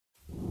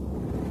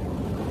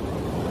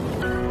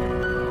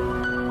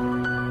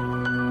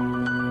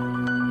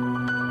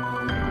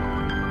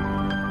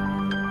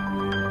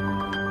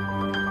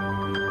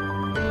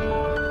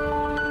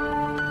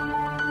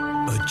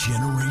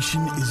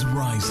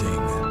Rising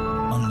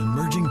on an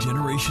emerging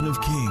generation of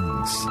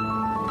kings.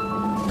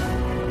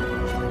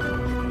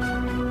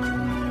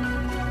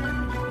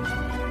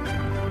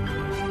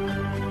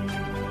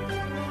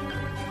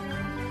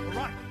 All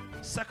right,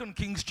 2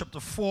 Kings chapter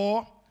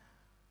 4.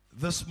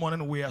 This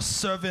morning we are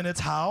serving it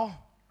how?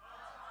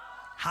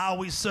 How are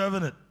we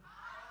serving it?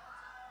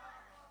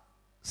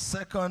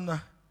 2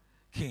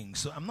 Kings.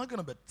 So I'm not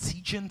going to be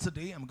teaching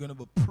today. I'm going to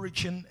be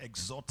preaching,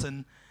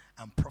 exhorting,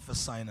 and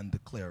prophesying and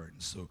declaring.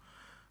 So,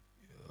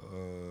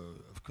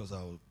 of course,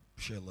 I'll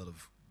share a lot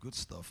of good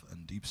stuff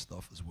and deep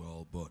stuff as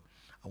well. But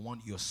I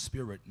want your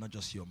spirit, not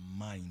just your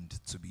mind,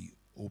 to be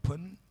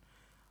open.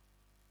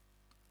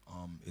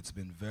 It's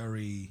been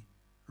very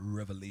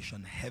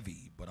revelation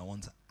heavy, but I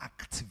want to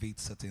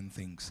activate certain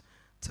things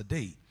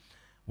today.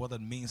 What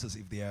that means is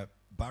if there are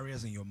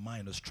barriers in your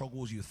mind or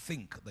struggles you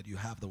think that you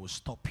have that will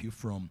stop you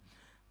from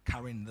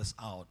carrying this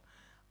out,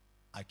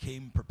 I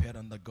came prepared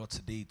under God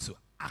today to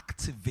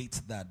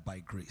activate that by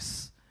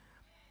grace.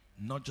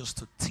 Not just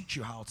to teach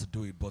you how to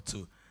do it, but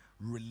to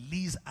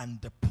release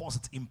and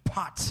deposit,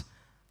 impart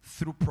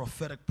through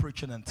prophetic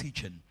preaching and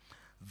teaching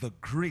the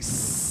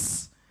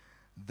grace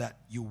that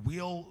you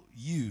will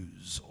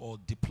use or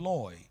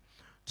deploy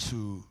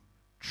to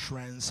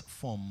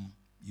transform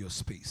your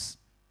space.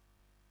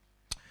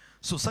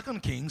 So 2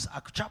 Kings,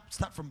 I could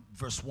start from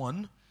verse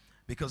 1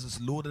 because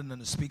it's loaded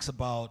and it speaks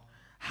about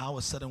how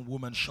a certain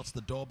woman shuts the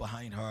door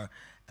behind her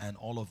and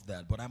all of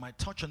that. But I might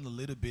touch on a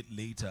little bit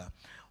later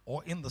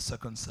or in the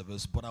second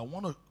service, but I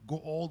want to go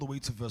all the way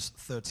to verse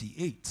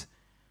 38.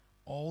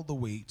 All the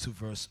way to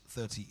verse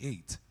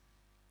 38.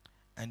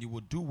 And you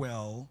would do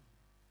well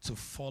to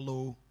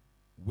follow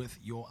with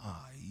your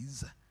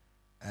eyes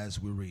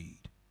as we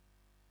read.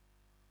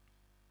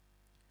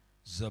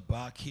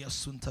 Zabakia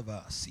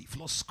suntavasi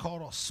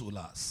floskoros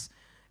sulas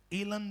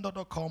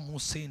elandodokom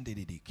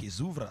musendididi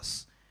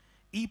kizuvras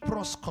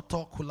ipros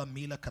kotokula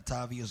mila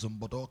katavia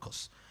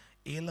zumbodokos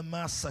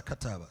elamasa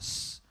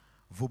katavas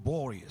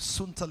vuborius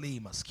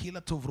suntalimas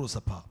kila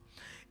tuvrusapa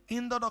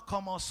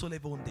indodokomo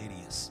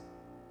sulevonderius.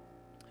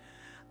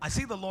 I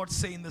see the Lord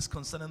saying this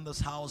concerning this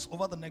house.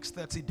 Over the next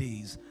 30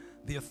 days,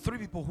 there are 3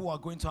 people who are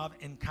going to have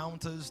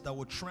encounters that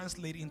will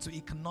translate into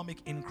economic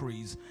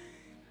increase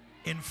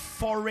in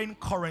foreign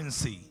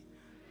currency.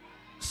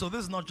 So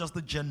this is not just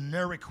the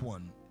generic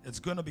one. It's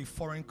going to be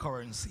foreign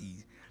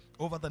currency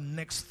over the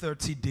next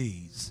 30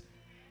 days.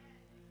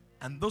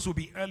 And those will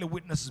be early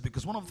witnesses,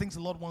 because one of the things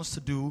the Lord wants to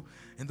do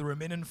in the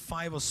remaining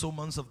 5 or so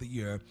months of the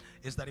year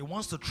is that He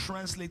wants to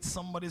translate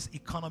somebody's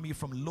economy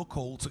from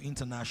local to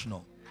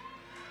international.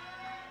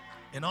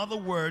 In other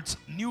words,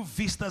 new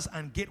vistas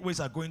and gateways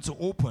are going to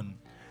open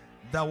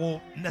that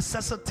will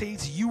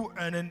necessitate you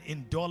earning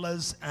in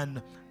dollars and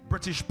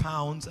British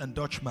pounds and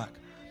Dutch mark.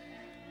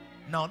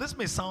 Now, this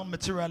may sound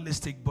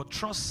materialistic, but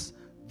trust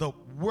the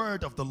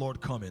word of the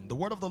Lord coming. The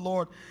word of the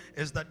Lord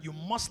is that you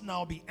must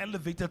now be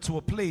elevated to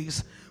a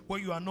place where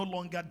you are no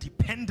longer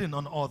dependent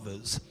on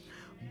others,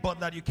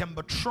 but that you can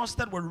be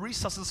trusted with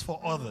resources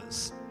for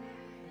others.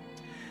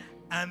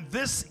 And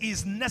this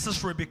is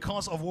necessary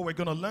because of what we're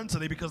going to learn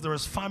today, because there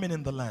is famine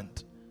in the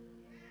land.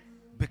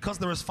 Because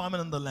there is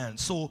famine in the land.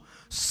 So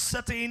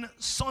certain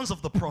sons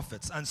of the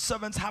prophets and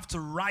servants have to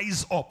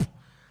rise up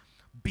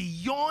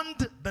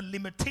beyond the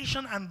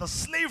limitation and the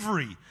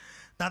slavery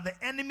that the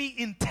enemy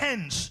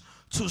intends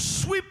to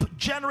sweep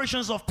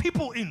generations of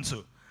people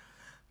into.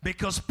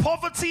 Because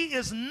poverty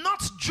is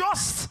not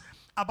just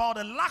about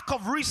a lack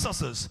of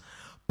resources.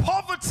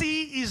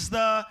 Poverty is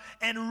the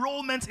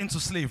enrollment into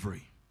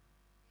slavery.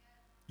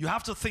 You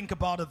have to think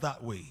about it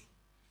that way.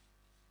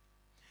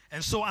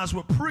 And so as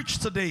we preach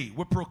today,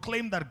 we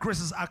proclaim that grace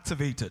is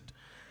activated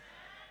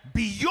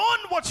beyond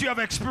what you have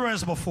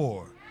experienced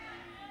before.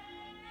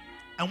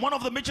 And one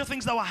of the major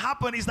things that will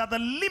happen is that the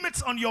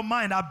limits on your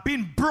mind are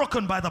being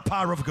broken by the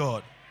power of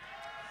God.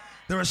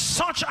 There is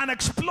such an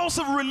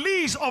explosive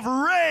release of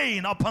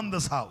rain upon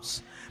this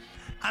house,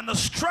 and the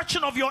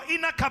stretching of your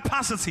inner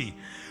capacity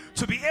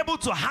to be able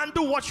to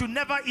handle what you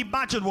never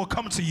imagined will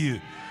come to you.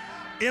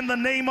 In the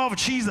name of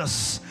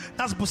Jesus.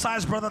 That's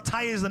besides Brother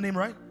Ty is the name,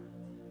 right?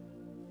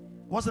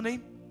 What's the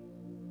name?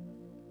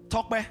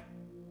 Talkback.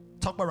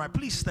 Talkback, right?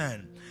 Please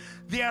stand.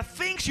 There are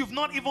things you've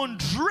not even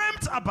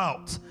dreamt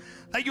about,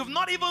 that you've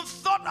not even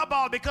thought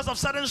about because of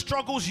certain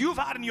struggles you've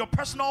had in your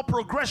personal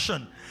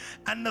progression,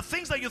 and the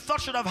things that you thought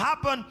should have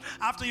happened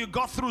after you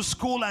got through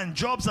school and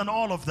jobs and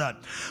all of that.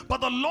 But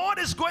the Lord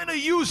is going to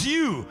use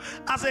you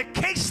as a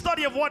case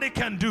study of what He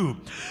can do.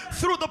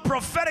 Through the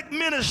prophetic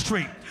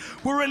ministry,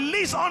 we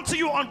release unto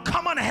you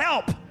uncommon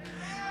help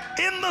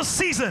in the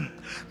season,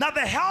 that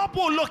the help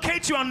will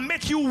locate you and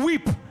make you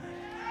weep.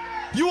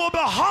 You will be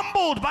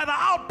humbled by the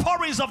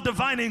outpourings of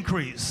divine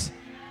increase.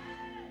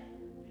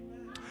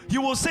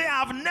 You will say,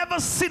 I've never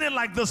seen it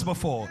like this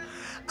before.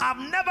 I've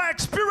never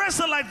experienced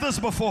it like this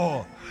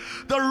before.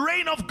 The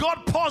rain of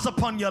God pours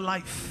upon your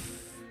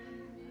life.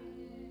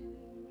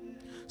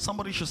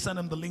 Somebody should send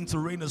him the link to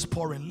Rain is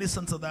Pouring.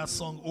 Listen to that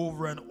song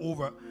over and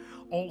over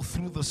all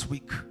through this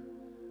week.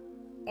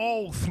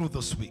 All through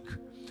this week.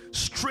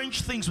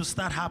 Strange things will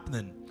start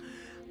happening.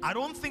 I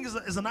don't think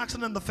it's an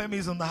accident the Femi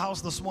is in the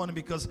house this morning,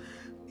 because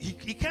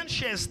he can't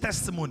share his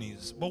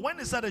testimonies. But when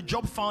he said a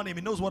job found him,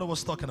 he knows what I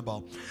was talking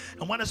about.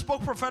 And when I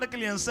spoke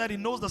prophetically and said he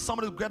knows that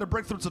somebody will get a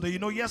breakthrough today. You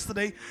know,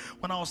 yesterday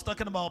when I was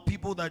talking about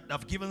people that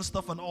have given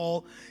stuff and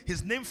all,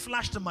 his name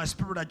flashed in my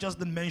spirit. I just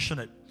didn't mention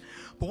it.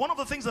 But one of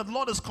the things that the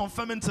Lord is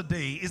confirming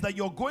today is that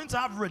you're going to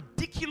have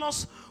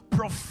ridiculous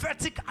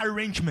prophetic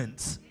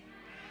arrangements.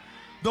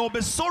 They will be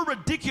so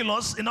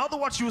ridiculous. In other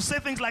words, you will say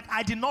things like,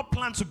 I did not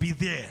plan to be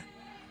there,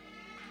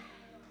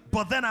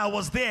 but then I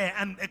was there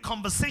and a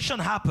conversation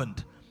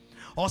happened.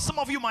 Or some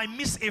of you might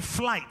miss a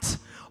flight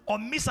or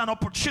miss an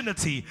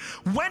opportunity.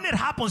 When it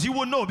happens, you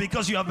will know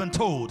because you have been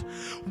told.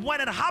 When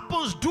it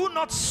happens, do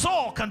not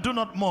sulk and do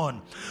not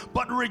mourn,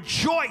 but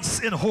rejoice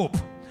in hope.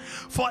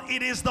 For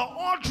it is the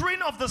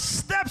ordering of the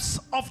steps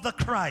of the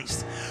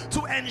Christ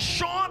to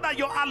ensure that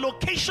your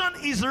allocation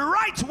is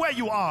right where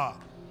you are.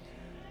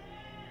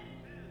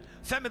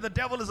 Femi, the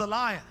devil is a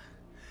liar.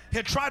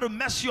 He tried to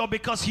mess you up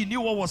because he knew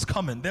what was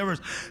coming.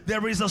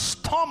 There is a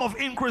storm of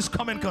increase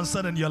coming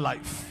concerning your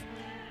life.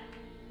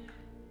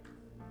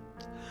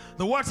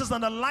 The word says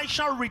that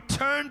Elisha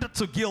returned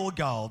to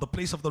Gilgal, the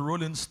place of the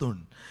rolling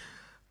stone.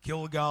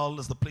 Gilgal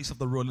is the place of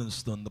the rolling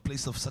stone, the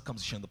place of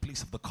circumcision, the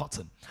place of the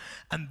cotton.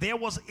 And there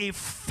was a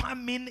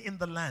famine in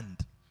the land.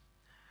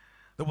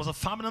 There was a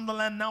famine in the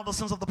land. Now the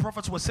sons of the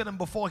prophets were sitting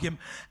before him,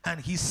 and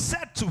he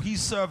said to his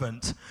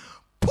servant,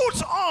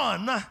 put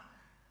on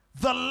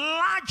the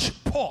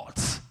large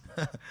pot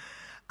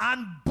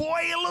and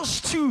boil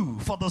stew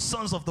for the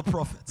sons of the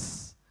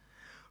prophets.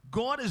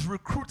 God is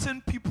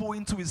recruiting people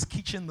into his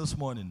kitchen this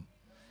morning.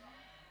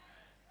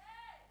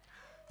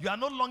 You are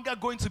no longer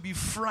going to be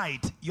fried.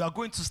 You are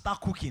going to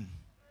start cooking.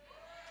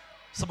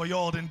 Some of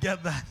y'all didn't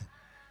get that.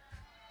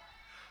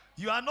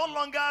 You are no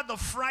longer the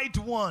fried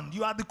one.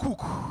 You are the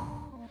cook.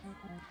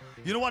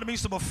 You know what it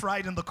means to be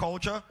fried in the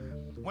culture?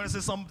 When I say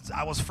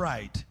I was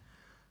fried,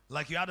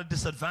 like you had a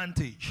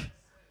disadvantage.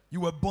 You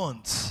were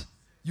burnt.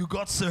 You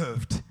got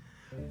served.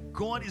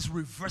 God is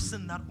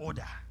reversing that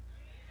order.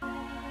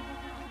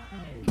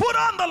 Put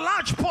on the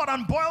large pot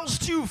and boil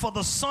stew for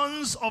the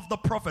sons of the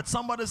prophet.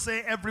 Somebody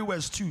say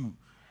everywhere stew.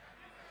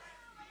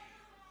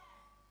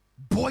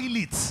 Boil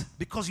it,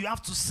 because you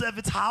have to serve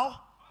it how?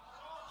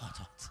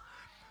 Hot.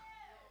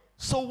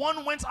 So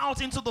one went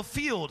out into the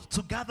field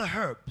to gather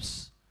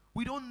herbs.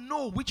 We don't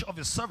know which of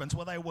his servants,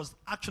 whether it was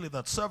actually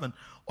that servant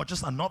or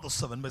just another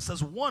servant, but it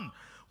says one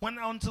went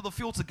out into the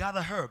field to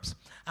gather herbs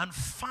and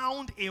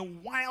found a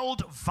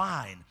wild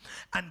vine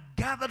and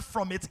gathered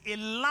from it a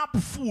lap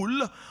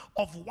full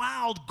of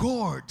wild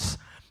gourds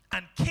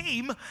and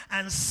came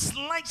and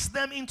sliced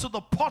them into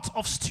the pot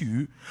of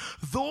stew,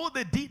 though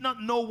they did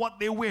not know what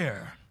they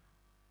were.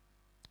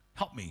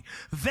 Help me.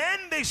 Then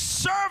they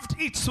served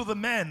it to the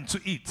men to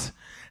eat.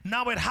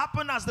 Now it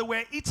happened as they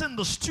were eating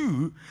the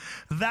stew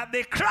that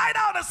they cried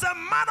out and said,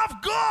 man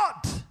of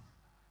God,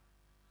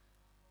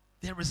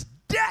 there is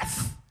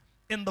death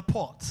in the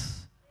pot,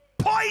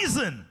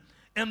 poison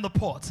in the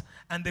pot,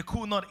 and they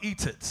could not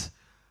eat it.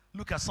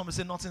 Look at somebody,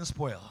 say nothing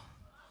spoil.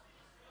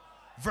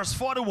 Verse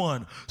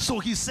 41, so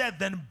he said,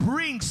 then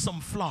bring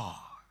some flour,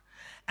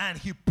 and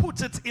he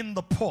put it in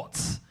the pot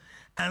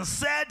and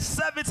said,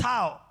 serve it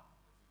how?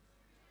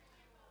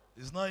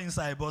 It's not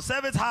inside, but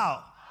serve it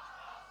how?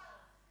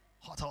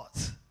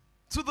 Hot.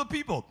 To the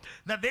people,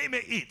 that they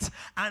may eat.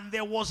 And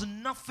there was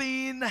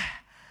nothing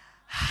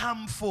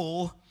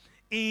harmful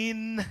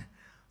in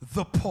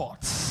the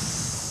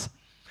pots.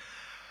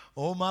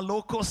 Oh, my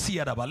loco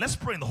siadaba. Let's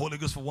pray in the Holy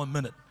Ghost for 1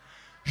 minute.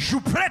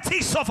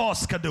 Jupretis of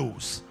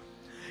Oskados.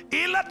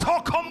 Ila to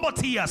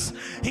combotias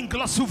in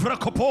glasuvra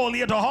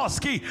copolia do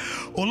hoski.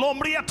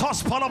 Olombria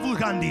tos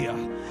palavugandia.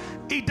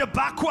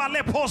 Idebakwa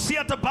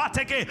leposia de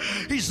bateke.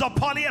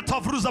 Izopolia to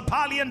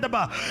vruzapali and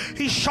deba.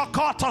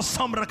 Ishakata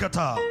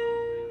samrakata.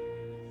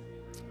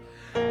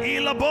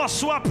 Ila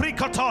bosua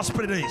prikotos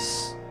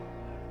predis.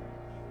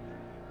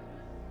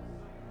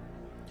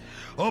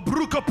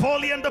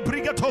 Obrucopoli and the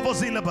brigatovo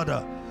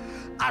zilabada.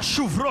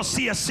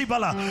 Ashuvrosia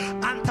sibala.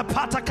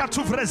 Antapata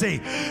katuvreze.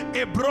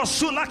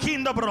 Ebrosula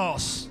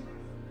kindabros.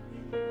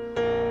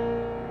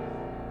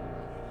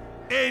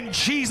 In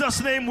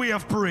Jesus' name we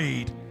have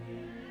prayed.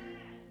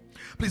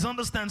 Please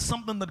understand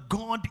something, that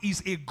God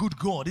is a good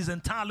God. He's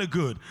entirely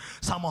good.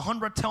 Psalm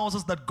 100 tells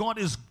us that God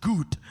is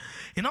good.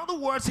 In other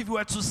words, if you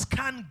were to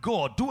scan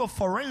God, do a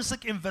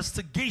forensic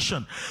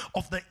investigation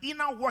of the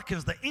inner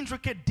workings, the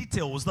intricate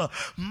details, the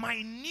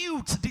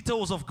minute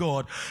details of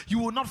God, you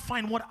will not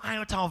find one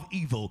iota of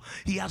evil.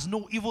 He has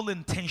no evil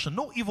intention,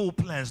 no evil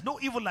plans,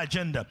 no evil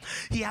agenda.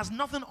 He has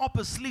nothing up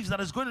his sleeves that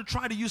is going to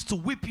try to use to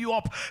whip you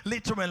up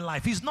later in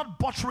life. He's not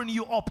buttering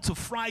you up to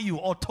fry you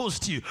or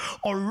toast you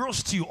or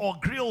roast you or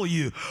grill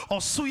you you or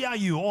suya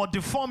you or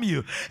deform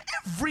you.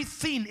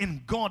 Everything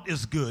in God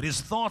is good.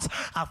 His thoughts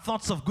are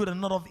thoughts of good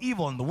and not of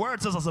evil. And the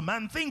word says, as a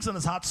man thinks in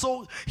his heart,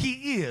 so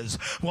he is.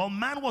 Well,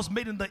 man was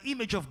made in the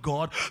image of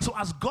God, so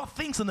as God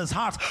thinks in his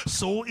heart,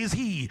 so is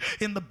he.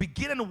 In the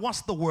beginning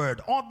was the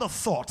word, or the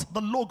thought,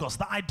 the logos,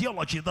 the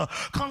ideology, the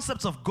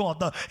concepts of God,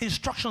 the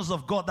instructions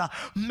of God, the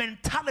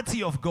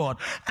mentality of God.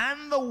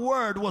 And the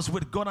word was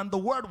with God, and the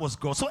word was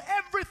God. So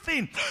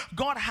everything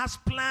God has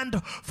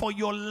planned for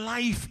your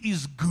life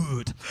is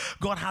good.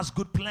 God has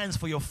good plans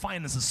for your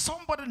finances.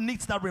 Somebody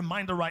needs that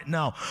reminder right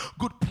now.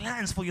 Good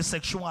plans for your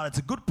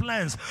sexuality, good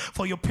plans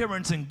for your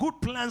parenting, good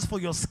plans for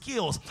your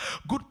skills,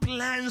 good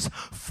plans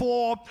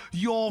for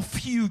your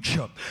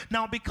future.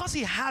 Now, because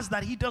he has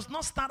that, he does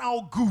not start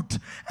out good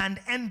and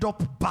end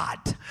up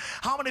bad.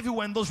 How many of you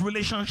were in those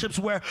relationships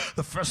where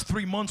the first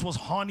 3 months was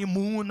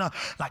honeymoon,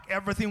 like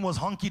everything was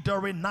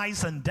hunky-dory,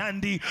 nice and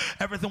dandy,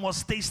 everything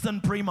was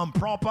tasting prim and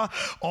proper,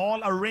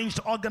 all arranged,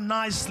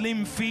 organized,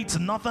 slim fit,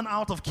 nothing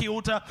out of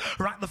kilter,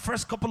 right, the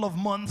first couple of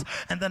months,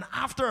 and then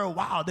after a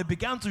while they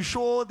began to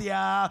show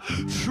their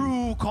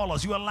true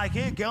colors. You are like,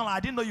 hey girl, I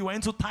didn't know you were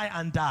into tie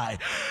and dye,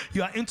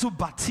 you are into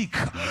batik.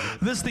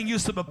 This thing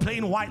used to be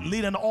plain white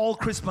linen, all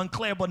crisp and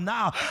clear, but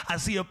now I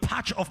see a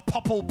patch of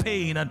purple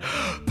pain and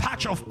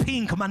patch of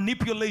pink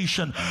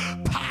manipulation,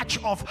 patch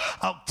of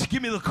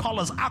give me the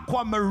colors,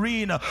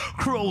 aquamarine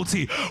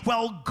cruelty.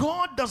 Well,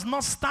 God does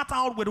not start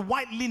out with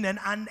white linen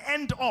and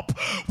end up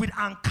with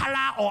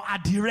Ankara or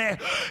Adire.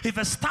 If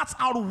it starts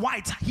out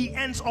white, he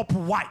ends up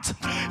white.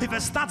 If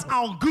it starts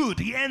out good,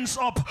 he ends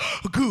up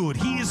good.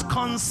 He is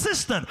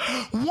consistent.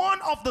 One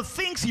of the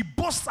things he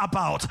boasts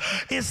about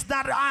is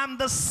that I am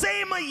the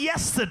same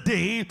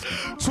yesterday,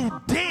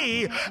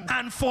 today,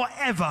 and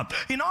forever.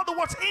 In other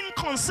words,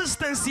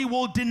 inconsistency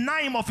will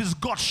deny him of his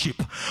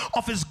godship,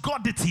 of his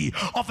godity,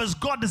 of his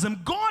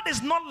godism. God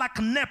is not like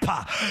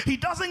NEPA. He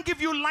doesn't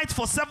give you light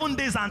for 7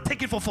 days and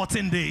take it for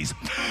 14 days.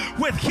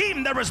 With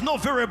him, there is no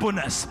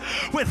variableness.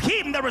 With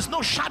him, there is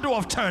no shadow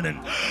of turning.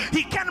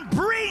 He can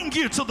bring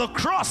you to the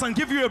cross and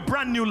give you a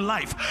brand new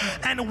life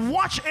and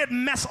watch it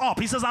mess up.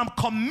 He says, I'm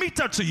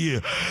committed to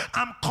you.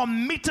 I'm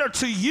committed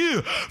to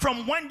you.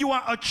 From when you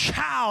are a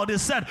child, he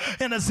said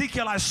in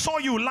Ezekiel, I saw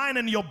you lying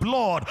in your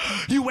blood.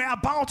 You were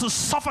about to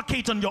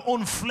suffocate on your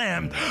own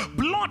flame.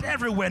 Blood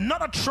everywhere,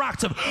 not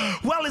attractive.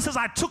 Well, he says,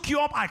 I took you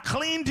up, I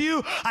cleaned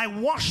you, I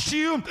washed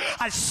you,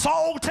 I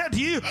salted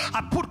you,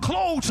 I put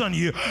clothes on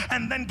you.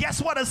 And then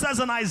guess what it says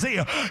in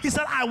Isaiah? He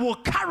said, I will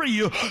carry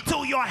you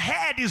till your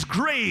head is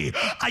gray.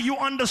 Are you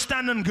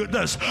understanding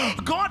this?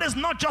 God is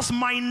not just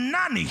my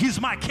nanny, he's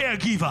my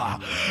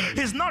caregiver.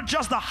 He's not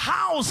just the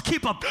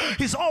housekeeper,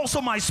 he's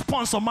also my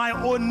sponsor, my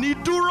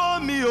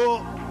oniduro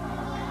mio.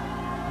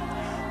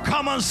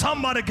 Come on,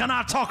 somebody, can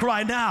I talk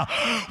right now?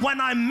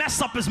 When I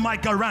mess up, he's my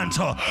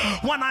guarantor.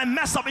 When I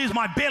mess up, he's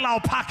my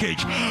bailout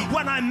package.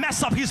 When I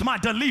mess up, he's my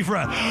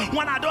deliverer.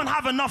 When I don't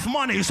have enough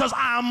money, he says,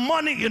 I am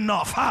money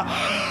enough.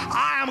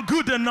 I am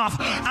good enough.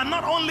 I'm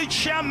not only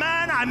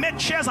chairman, I make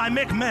chairs, I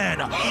make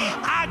men.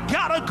 I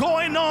got it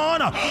going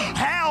on.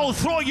 Hell,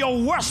 throw your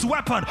worst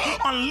weapon.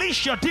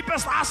 Unleash your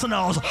deepest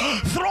arsenals.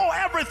 Throw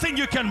everything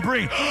you can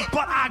bring.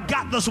 But I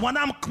got this. When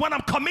I'm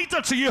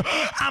committed to you,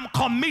 I'm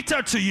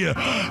committed to you.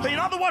 In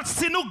other words,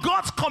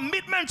 God's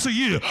commitment to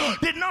you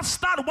did not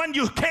start when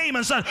you came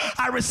and said,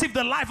 I received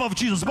the life of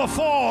Jesus.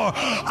 Before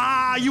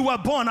you were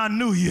born, I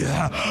knew you.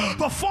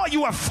 Before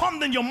you were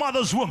formed in your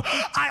mother's womb,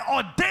 I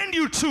ordained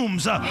you,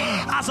 Tombs,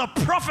 as a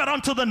prophet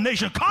unto the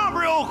nation. Come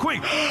real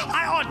quick.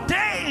 I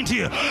ordained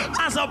you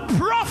as a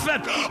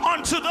prophet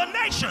unto the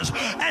nations.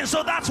 And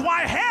so that's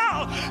why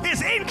hell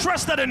is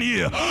interested in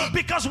you,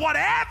 because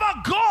whatever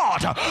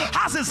God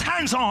has his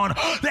hands on,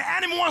 the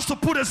enemy wants to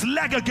put his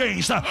leg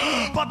against.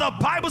 But the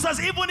Bible says,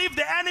 even if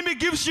the enemy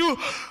gives you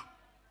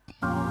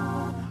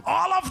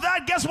all of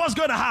that, guess what's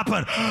going to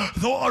happen?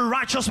 Though a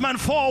righteous man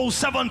falls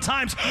 7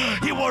 times,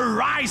 he will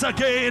rise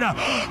again.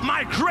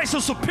 My grace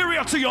is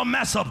superior to your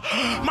mess up.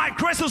 My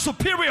grace is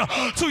superior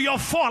to your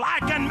fall. I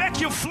can make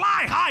you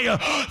fly higher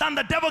than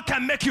the devil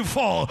can make you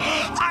fall.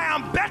 I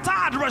am better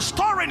at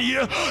restoring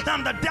you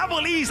than the devil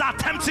is at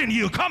tempting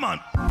you. Come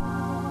on.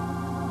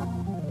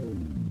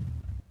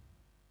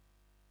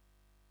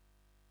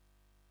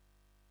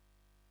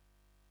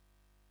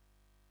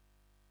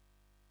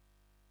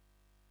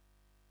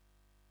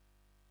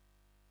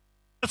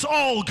 It's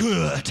all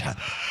good.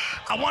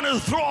 I want to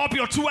throw up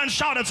your 2 and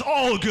shout, it's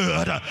all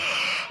good.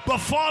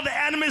 Before the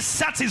enemy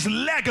sets his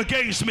leg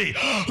against me,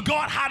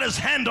 God had his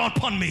hand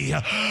upon me.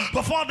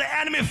 Before the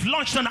enemy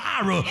launched an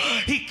arrow,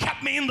 he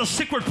kept me in the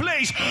secret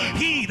place.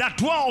 He that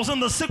dwells in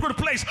the secret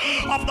place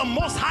of the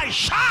Most High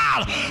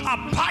shall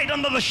abide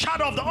under the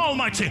shadow of the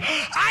Almighty.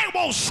 I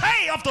will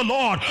say of the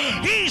Lord,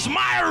 he's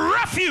my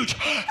refuge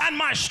and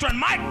my strength,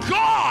 my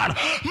God,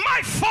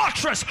 my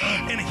fortress.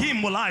 In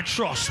him will I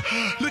trust.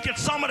 Look at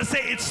somebody,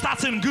 say, it's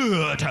starting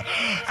good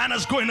and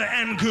it's going to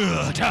end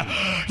good.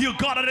 You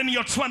got it in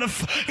your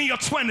in your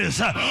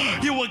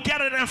 20s. You will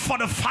get it in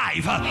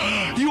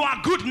 45. You are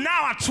good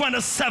now at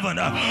 27.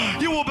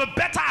 You will be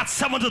better at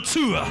 72.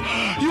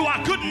 You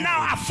are good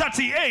now at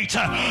 38.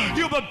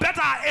 You'll be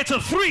better at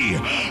 83.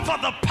 For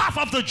the path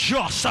of the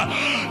just.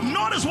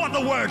 Notice what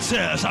the word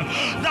says.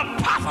 The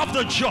path of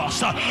the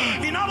just.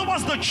 In other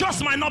words, the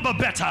just might not be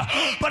better,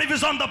 but if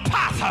he's on the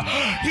path,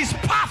 his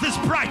path is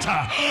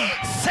brighter.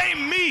 Say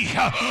me,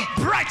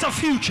 brighter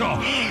future.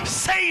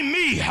 Say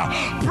me,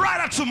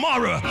 brighter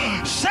tomorrow.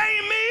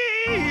 Say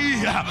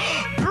me,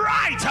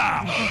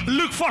 brighter.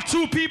 Look for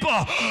two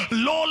people,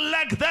 low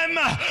leg them,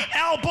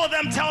 elbow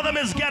them, tell them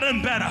it's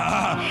getting better.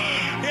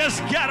 It's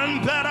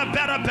getting better,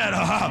 better,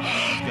 better.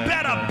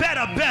 Better,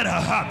 better,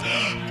 better.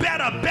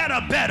 Better,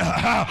 better, better.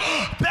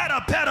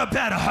 Better, better,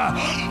 better.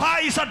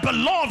 I said,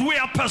 beloved, we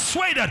are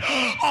persuaded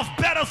of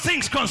better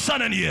things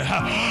concerning you.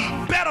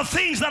 Better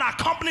things that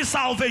accompany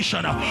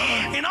salvation.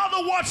 In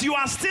other words, you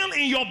are still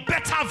in your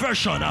better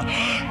version.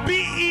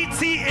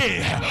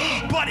 BETA.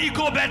 But it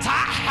go better.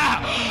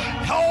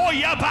 Oh,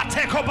 yeah,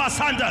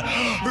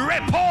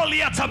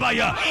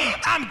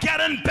 I'm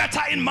getting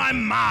better in my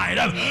mind.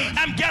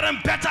 I'm getting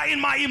better in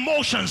my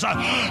emotions.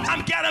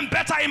 I'm getting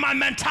better in my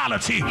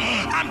mentality.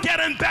 I'm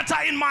getting better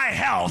in my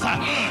health.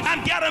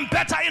 I'm getting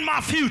better in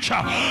my future.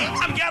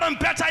 I'm getting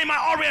better in my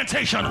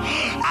orientation.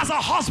 As a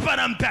husband,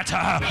 I'm better.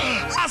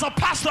 As a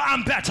pastor,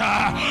 I'm better.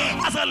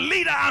 As a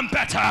leader, I'm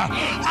better.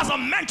 As a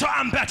mentor,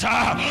 I'm better.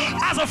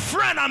 As a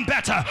friend, I'm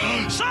better.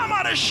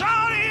 Somebody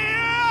shout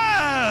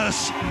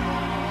yes.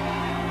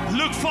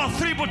 Look for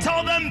three, but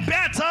tell them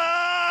better.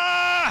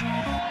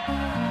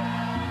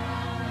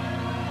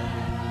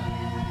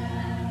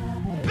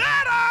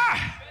 Better.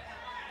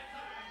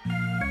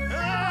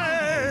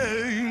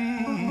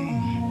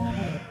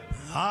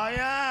 Ah,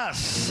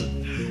 yes.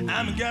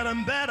 I'm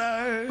getting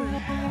better.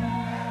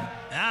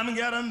 I'm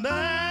getting better.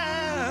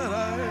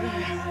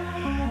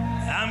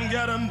 I'm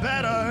getting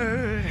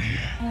better.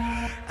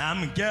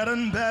 I'm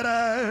getting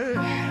better.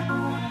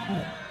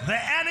 The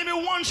enemy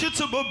wants you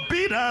to be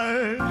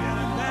bitter.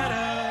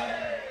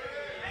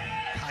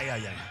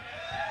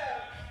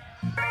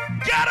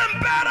 Getting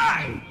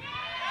better.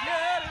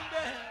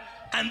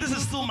 And this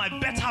is still my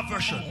better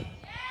version.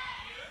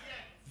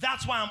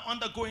 That's why I'm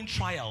undergoing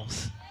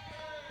trials.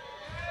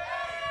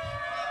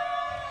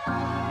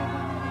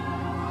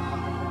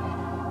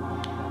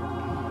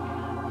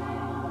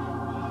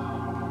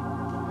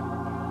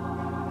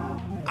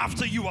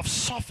 After you have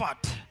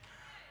suffered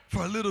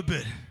for a little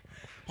bit,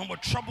 when we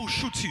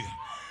troubleshoot you,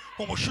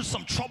 when we shoot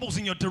some troubles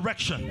in your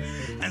direction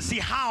and see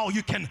how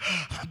you can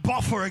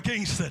buffer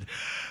against it,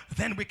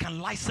 then we can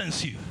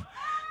license you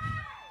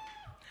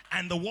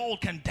and the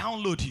world can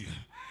download you,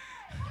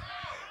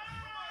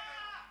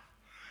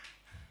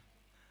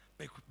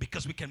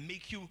 because we can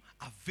make you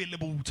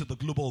available to the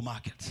global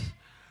market.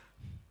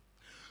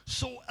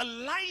 So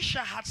Elisha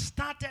had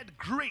started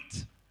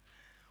great.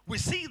 We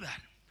see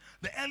that.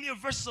 The earlier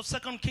verses of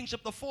 2 Kings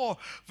chapter 4,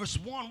 verse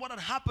 1, what had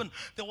happened?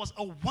 There was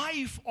a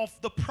wife of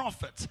the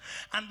prophet.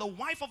 And the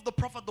wife of the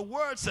prophet, the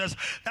word says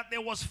that there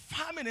was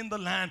famine in the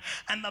land.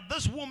 And that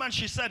this woman,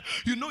 she said,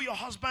 you know your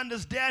husband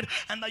is dead.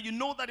 And that you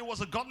know that he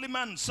was a godly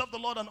man and served the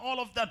Lord and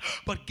all of that.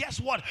 But guess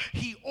what?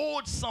 He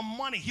owed some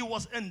money. He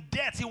was in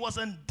debt. He was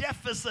in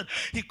deficit.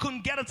 He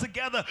couldn't get it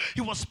together.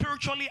 He was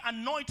spiritually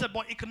anointed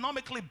but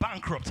economically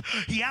bankrupt.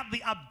 He had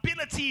the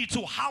ability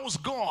to house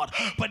God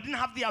but didn't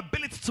have the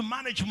ability to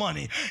manage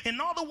money. In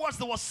other words,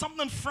 there was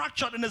something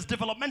fractured in his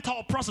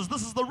developmental process.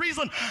 This is the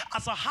reason,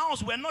 as a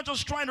house, we're not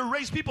just trying to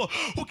raise people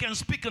who can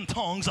speak in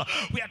tongues.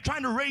 We are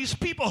trying to raise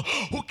people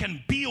who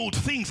can build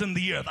things in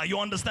the earth. Are you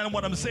understanding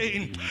what I'm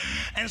saying?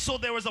 And so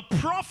there is a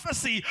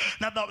prophecy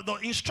that the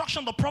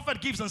instruction the prophet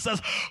gives and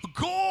says,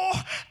 go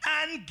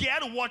and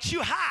get what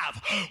you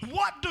have.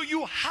 What do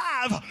you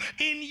have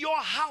in your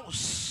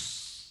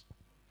house?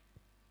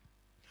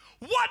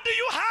 What do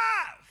you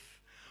have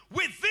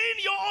within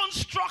your own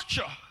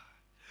structure?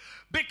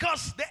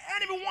 Because the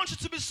enemy wants you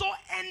to be so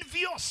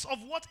envious of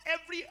what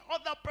every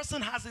other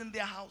person has in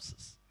their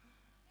houses,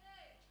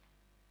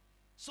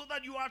 so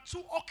that you are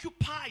too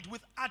occupied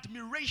with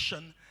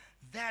admiration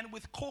than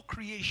with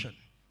co-creation.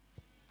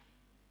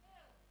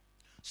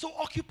 So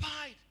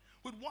occupied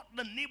with what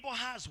the neighbor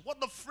has, what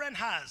the friend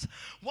has,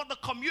 what the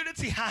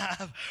community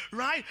have,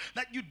 right?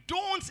 That you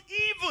don't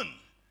even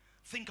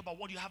think about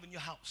what you have in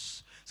your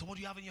house. So what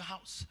do you have in your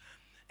house?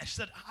 And she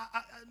said,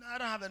 I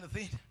don't have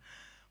anything.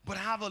 But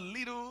I have a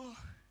little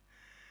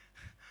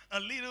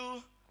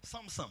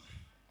something.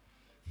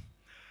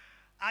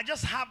 I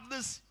just have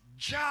this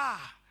jar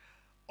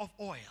of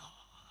oil.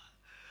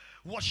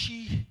 What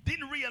she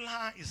didn't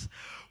realize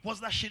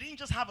was that she didn't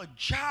just have a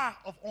jar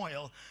of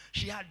oil,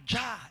 she had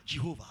jar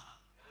Jehovah.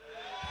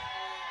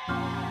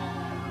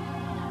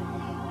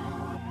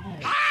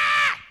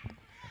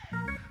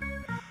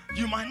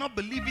 You might not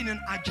be living in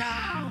a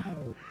jar,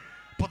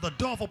 but the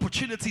door of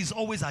opportunity is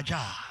always a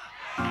jar.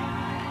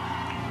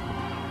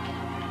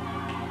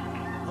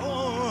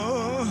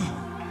 Oh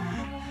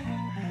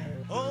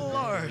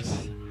Lord.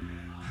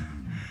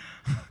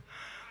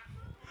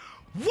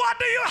 What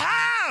do you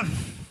have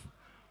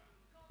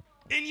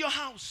in your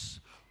house.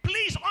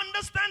 Please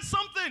understand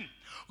something.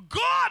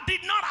 God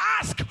did not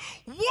ask,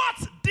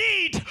 what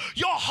did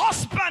your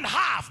husband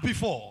have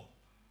before?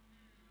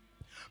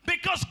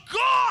 Because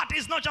God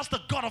is not just the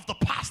God of the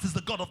past, he's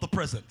the God of the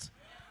present.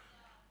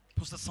 I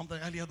posted something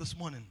earlier this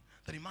morning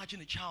that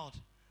imagine a child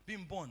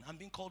being born and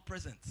being called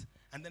present,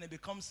 and then it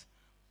becomes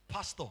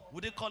pastor.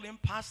 Would they call him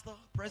pastor,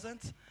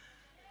 present?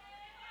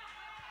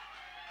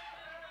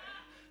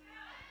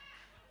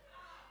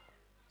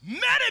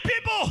 Many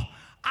people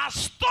are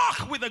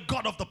stuck with the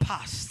God of the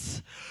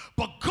past.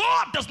 But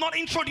God does not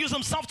introduce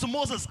himself to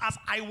Moses as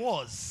I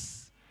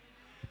was.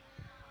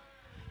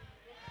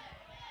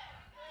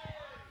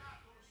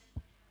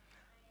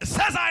 It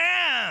says I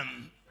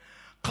am,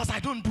 because I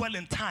don't dwell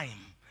in time.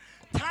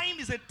 Time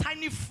is a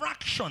tiny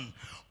fraction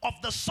of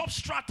the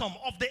substratum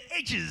of the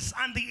ages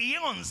and the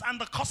eons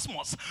and the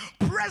cosmos,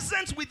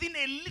 present within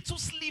a little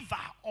sliver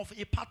of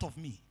a part of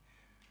me.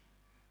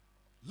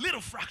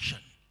 Little fraction.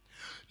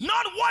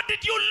 Not what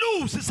did you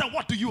lose, he said,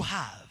 what do you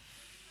have?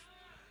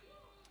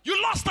 You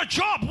lost a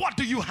job, what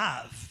do you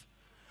have?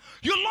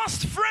 You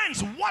lost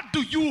friends, what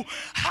do you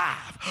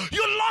have?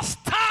 You lost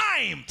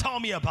time, tell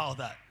me about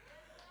that.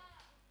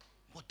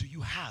 What do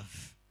you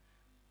have?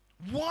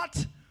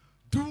 What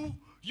do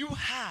you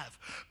have?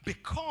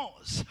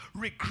 Because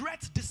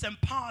regret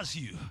disempowers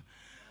you,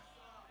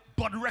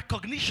 but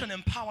recognition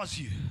empowers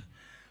you.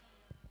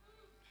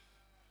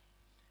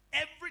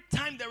 Every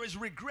time there is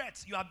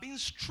regret, you are being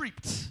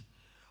stripped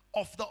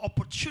of the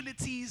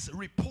opportunities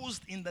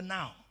reposed in the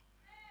now.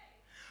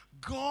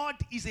 God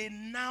is a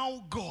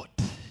now God.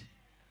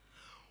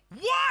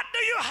 What do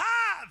you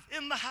have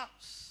in the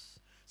house?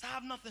 So I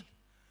have nothing.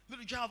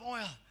 Little jar of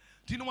oil.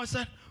 Do you know what I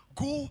said?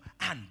 Go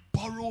and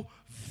borrow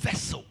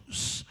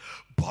vessels.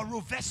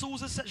 Borrow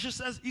vessels,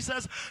 he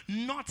says,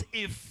 not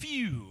a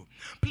few.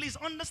 Please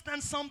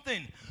understand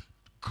something.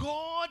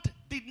 God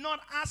did not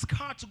ask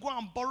her to go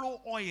and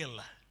borrow oil.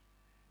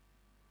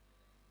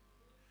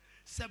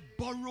 He said,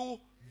 borrow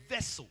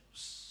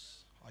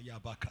vessels.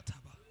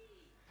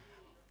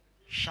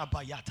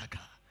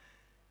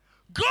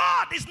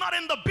 God is not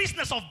in the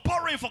business of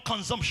borrowing for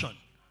consumption.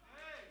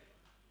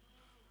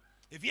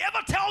 If he ever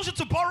tells you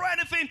to borrow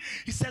anything,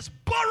 he says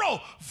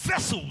borrow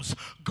vessels.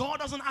 God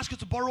doesn't ask you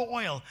to borrow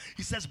oil.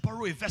 He says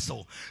borrow a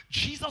vessel.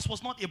 Jesus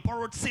was not a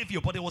borrowed savior,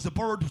 but it was a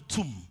borrowed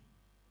tomb.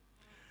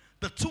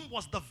 The tomb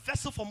was the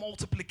vessel for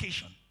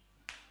multiplication.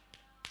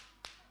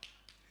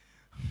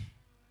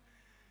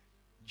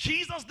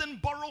 Jesus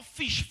didn't borrow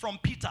fish from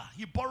Peter.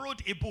 He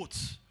borrowed a boat.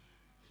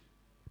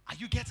 Are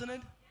you getting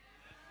it?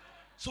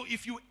 So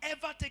if you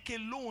ever take a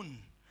loan,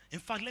 in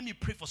fact, let me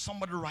pray for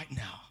somebody right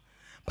now.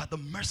 By the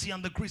mercy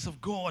and the grace of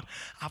God,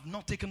 I've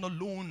not taken a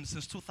loan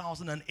since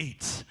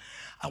 2008.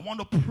 I want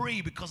to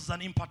pray because it's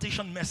an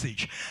impartation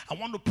message. I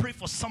want to pray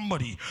for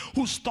somebody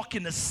who's stuck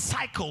in a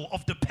cycle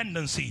of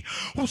dependency,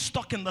 who's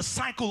stuck in the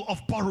cycle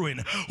of borrowing,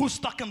 who's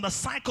stuck in the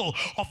cycle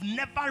of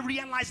never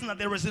realizing that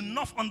there is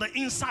enough on the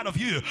inside of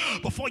you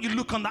before you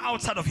look on the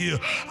outside of you.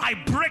 I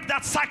break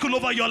that cycle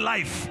over your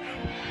life.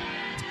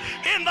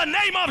 In the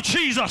name of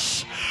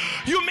Jesus.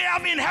 You may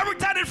have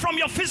inherited it from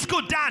your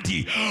physical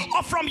daddy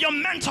or from your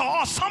mentor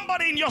or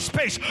somebody in your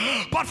space,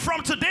 but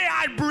from today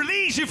I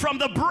release you from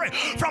the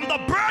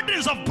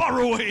burdens of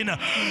borrowing in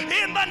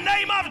the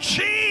name of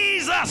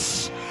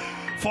Jesus.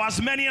 For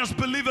as many as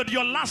believe it,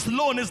 your last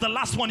loan is the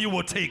last one you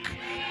will take.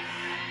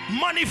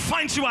 Money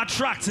finds you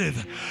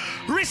attractive.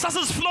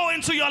 Resources flow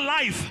into your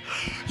life.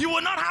 You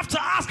will not have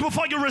to ask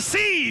before you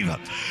receive.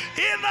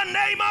 In the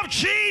name of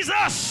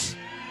Jesus.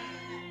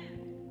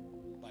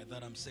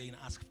 That I'm saying,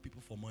 ask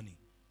people for money.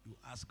 You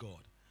ask God.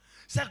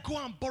 Say,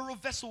 go and borrow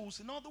vessels.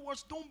 In other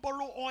words, don't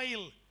borrow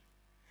oil.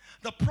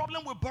 The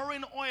problem with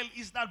borrowing oil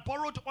is that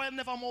borrowed oil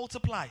never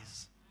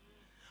multiplies.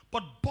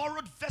 But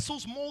borrowed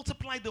vessels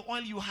multiply the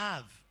oil you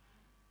have.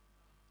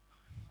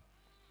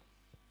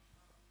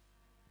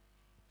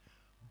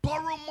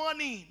 Borrow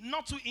money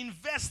not to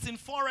invest in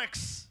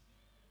Forex.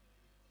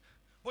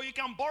 But you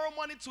can borrow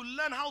money to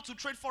learn how to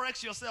trade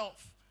Forex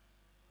yourself.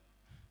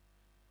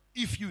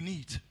 If you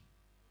need.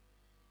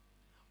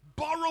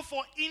 Borrow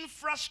for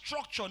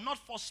infrastructure, not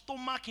for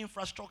stomach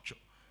infrastructure.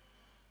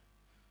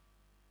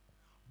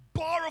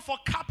 Borrow for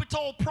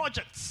capital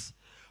projects.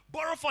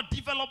 Borrow for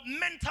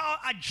developmental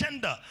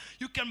agenda.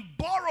 You can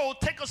borrow,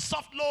 take a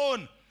soft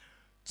loan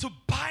to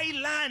buy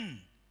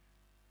land.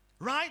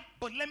 Right?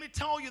 But let me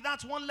tell you,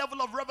 that's one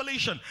level of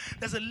revelation.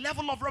 There's a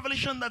level of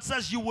revelation that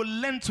says you will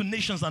lend to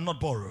nations and not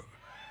borrow.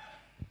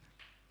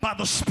 By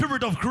the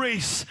Spirit of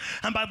grace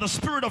and by the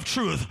Spirit of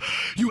truth,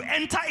 you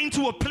enter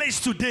into a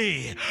place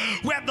today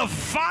where the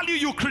value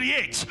you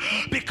create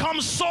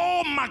becomes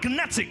so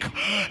magnetic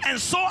and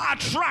so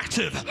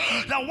attractive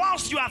that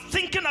whilst you are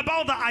thinking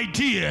about the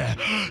idea,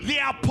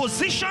 there are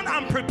positioned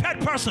and prepared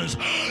persons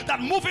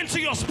that move into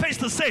your space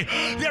to say,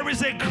 there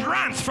is a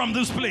grant from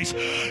this place,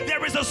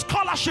 there is a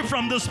scholarship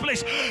from this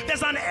place,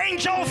 there's an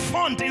angel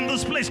fund in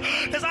this place,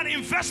 there's an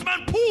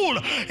investment pool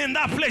in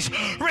that place.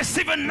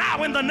 Receive it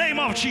now in the name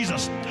of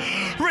Jesus.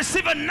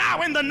 Receive it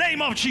now in the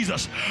name of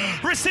Jesus.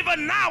 Receive it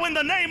now in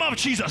the name of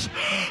Jesus.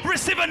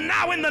 Receive it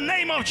now in the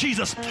name of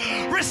Jesus.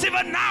 Receive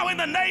it now in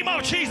the name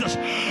of Jesus.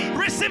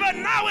 Receive it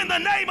now in the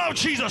name of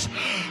Jesus.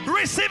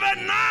 Receive it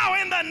now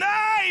in the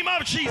name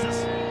of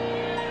Jesus.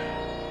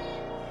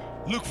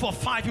 Look for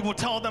 5 people,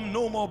 tell them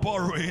no more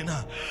borrowing.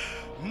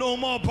 No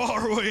more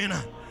borrowing.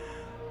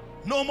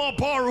 No more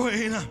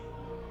borrowing.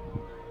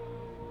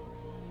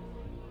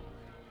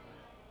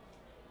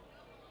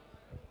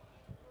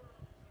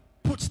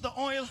 Puts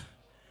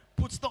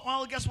the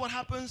oil, guess what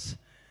happens?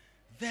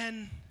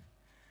 Then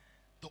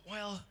the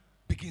oil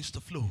begins to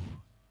flow.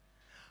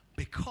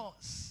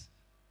 Because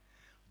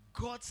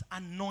God's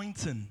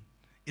anointing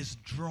is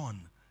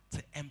drawn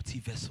to empty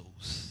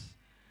vessels.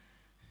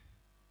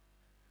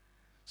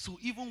 So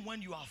even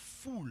when you are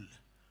full,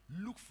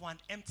 look for an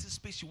empty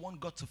space you want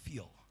God to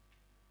fill.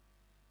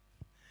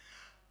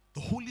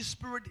 The Holy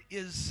Spirit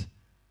is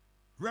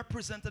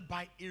represented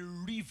by a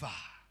river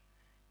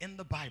in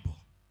the Bible.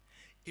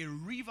 A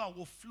river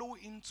will flow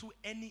into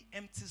any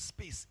empty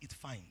space it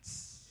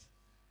finds.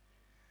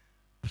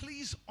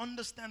 Please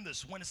understand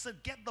this. When it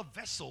said get the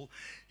vessel,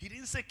 he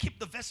didn't say keep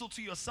the vessel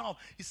to yourself.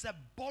 He said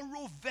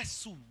borrow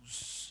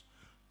vessels.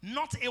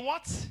 Not a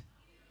what?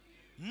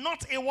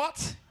 Not a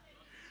what?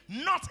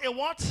 Not a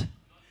what?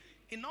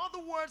 In other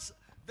words,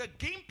 the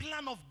game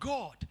plan of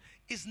God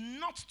is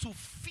not to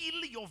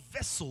fill your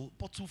vessel,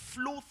 but to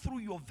flow through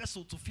your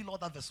vessel to fill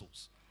other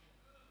vessels.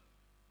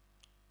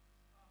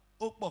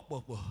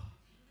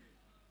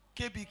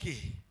 KBK.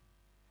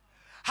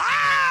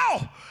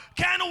 How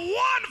can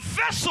one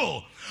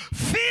vessel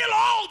fill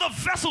all the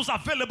vessels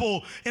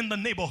available in the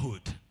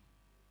neighborhood?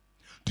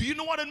 Do you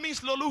know what it means,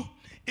 Lolu?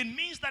 It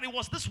means that it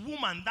was this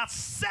woman that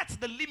set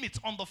the limit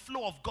on the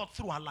flow of God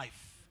through her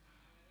life.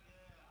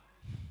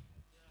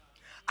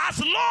 As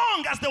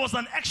long as there was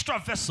an extra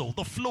vessel,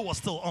 the flow was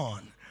still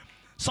on.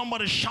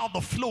 Somebody shout,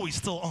 the flow is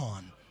still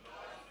on.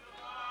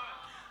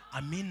 I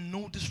mean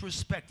no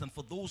disrespect, and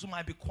for those who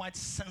might be quite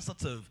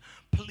sensitive,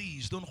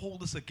 please don't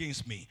hold this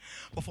against me.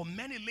 But for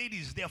many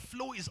ladies, their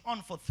flow is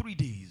on for 3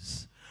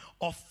 days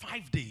or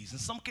 5 days, in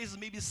some cases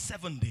maybe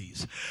 7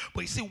 days.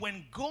 But you see,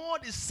 when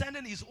God is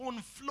sending his own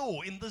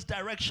flow in this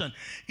direction,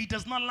 it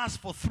does not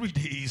last for 3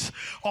 days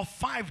or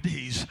 5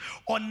 days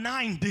or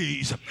 9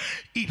 days.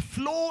 Its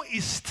flow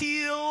is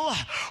still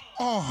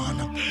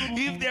on.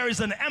 If there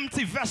is an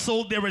empty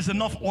vessel, there is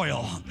enough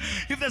oil.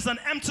 If there's an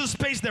empty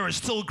space, there is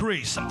still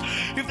grace.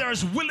 If there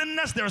is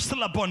willingness, there is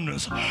still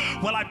abundance.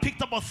 Well, I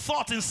picked up a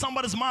thought in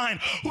somebody's mind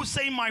who's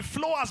saying my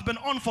flow has been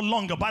on for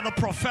longer by the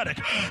prophetic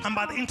and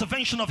by the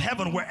intervention of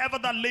heaven. Wherever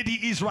that lady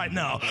is right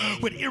now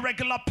with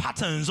irregular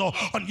patterns or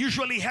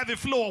unusually heavy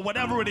flow or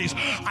whatever it is,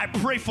 I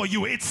pray for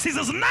you. It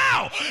ceases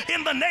now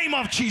in the name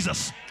of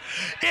Jesus.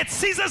 It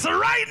ceases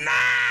right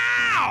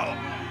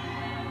now.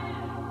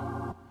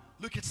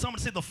 Look at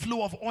somebody, say the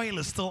flow of oil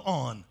is still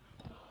on.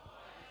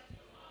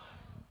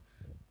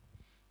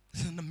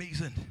 Isn't it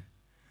amazing?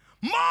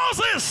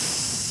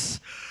 Moses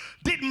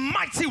did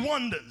mighty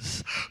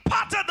wonders,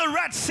 parted the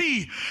Red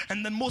Sea,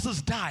 and then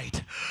Moses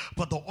died,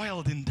 but the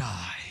oil didn't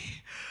die.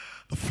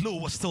 The flow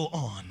was still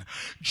on.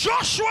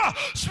 Joshua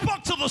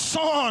spoke to the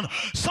sun.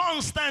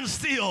 Sun stand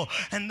still.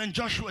 And then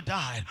Joshua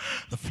died.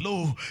 The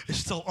flow is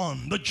still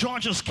on. The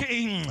judges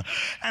came.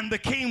 And they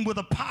came with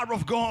the power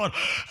of God.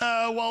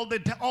 Well, they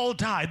all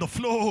died. The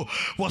flow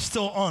was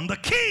still on. The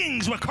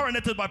kings were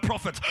coronated by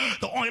prophets.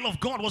 The oil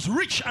of God was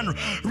rich and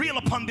real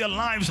upon their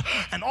lives.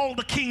 And all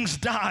the kings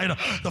died.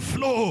 The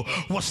flow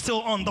was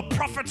still on. The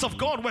prophets of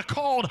God were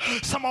called.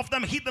 Some of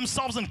them hid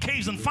themselves in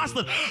caves and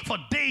fasted for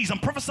days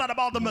and prophesied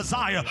about the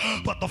Messiah.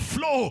 But the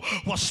flow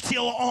was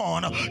still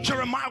on.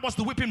 Jeremiah was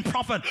the whipping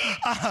prophet,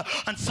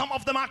 and some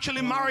of them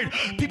actually married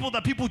people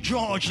that people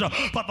judged,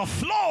 but the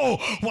flow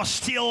was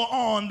still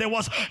on. There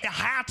was a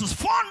hiatus,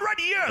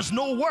 400 years,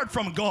 no word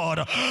from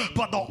God,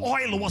 but the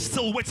oil was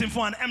still waiting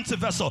for an empty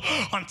vessel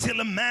until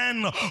a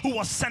man who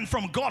was sent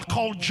from God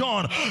called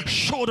John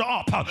showed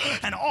up,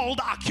 and all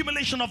the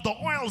accumulation of the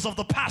oils of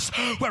the past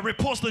were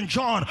reposed in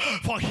John.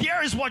 For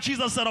here is what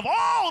Jesus said, of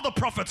all the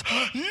prophets,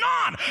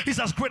 none is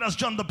as great as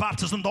John the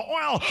Baptist, and the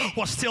oil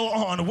was still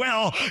on.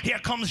 Well, here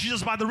comes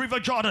Jesus by the river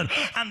Jordan,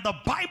 and the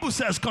Bible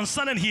says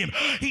concerning him,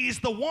 he is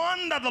the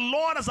one that the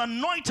Lord has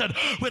anointed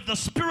with the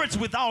Spirit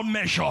without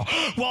measure.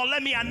 Well,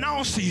 let me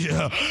announce to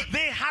you,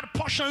 they had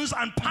portions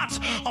and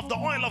parts of the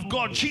oil of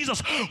God.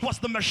 Jesus was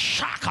the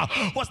Messiah,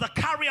 was the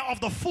carrier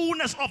of the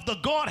fullness of the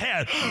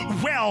Godhead.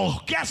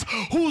 Well, guess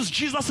whose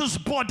Jesus's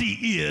body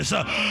is?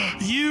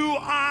 You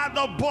are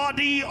the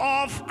body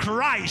of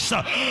Christ,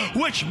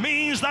 which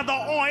means that the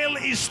oil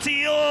is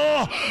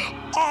still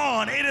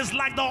on. It is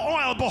like the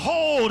oil.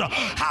 Behold,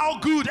 how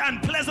good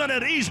and pleasant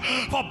it is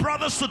for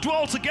brothers to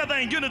dwell together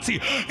in unity.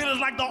 It is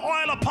like the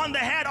oil upon the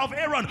head of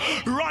Aaron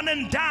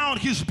running down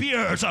his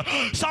beard.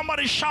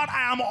 Somebody shout,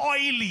 I am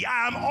oily,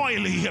 I am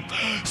oily.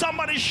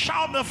 Somebody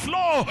shout, the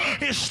flow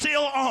is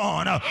still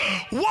on.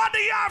 What do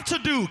you have to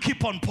do?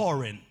 Keep on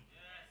pouring.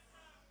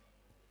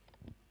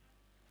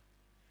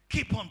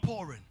 Keep on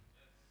pouring.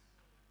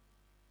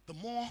 The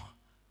more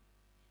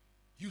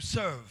you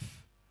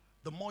serve,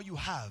 the more you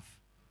have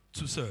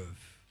to serve.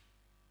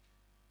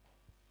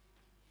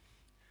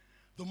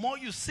 The more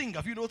you sing,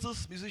 have you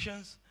noticed,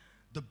 musicians?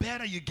 The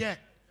better you get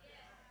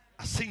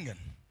at singing.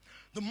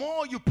 The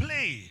more you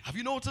play, have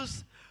you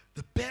noticed?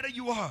 The better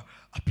you are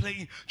at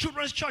playing.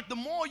 Children's church, the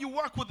more you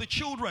work with the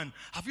children,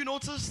 have you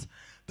noticed?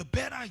 The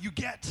better you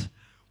get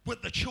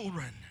with the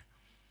children.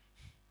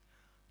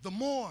 The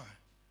more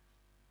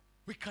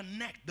we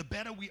connect, the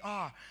better we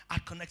are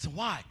at connecting.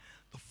 Why?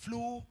 The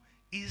flow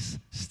is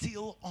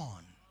still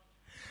on.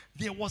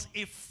 There was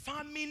a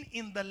famine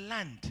in the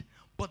land,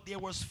 but there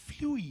was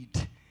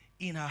fluid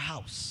in her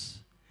house.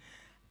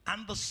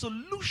 And the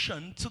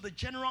solution to the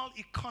general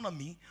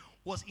economy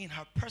was in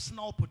her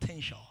personal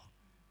potential.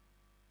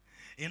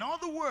 In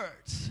other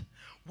words,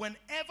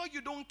 whenever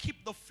you don't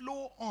keep the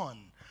flow on,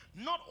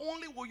 not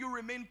only will you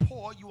remain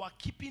poor, you are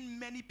keeping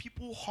many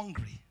people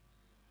hungry.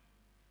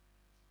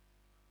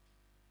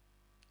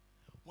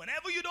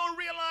 Whenever you don't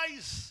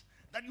realize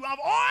that you have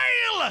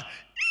oil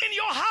in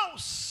your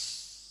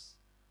house.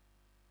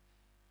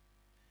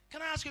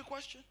 Can I ask you a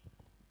question?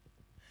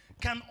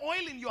 Can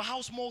oil in your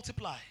house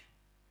multiply?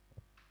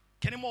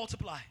 Can it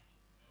multiply?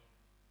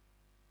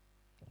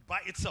 By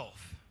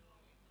itself.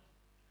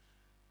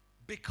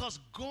 Because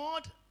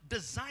God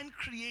designed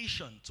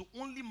creation to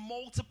only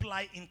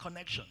multiply in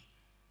connection.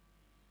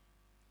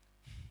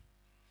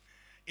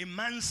 A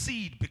man's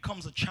seed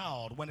becomes a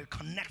child when it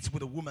connects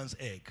with a woman's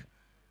egg.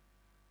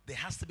 There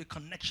has to be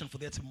connection for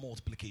there to be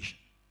multiplication.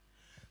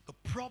 The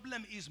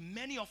problem is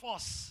many of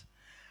us,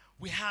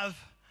 we have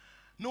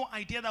no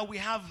idea that we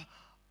have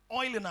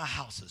oil in our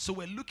houses. So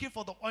we're looking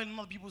for the oil in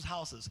other people's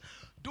houses.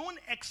 Don't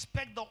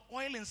expect the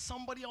oil in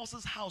somebody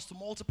else's house to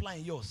multiply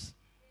in yours.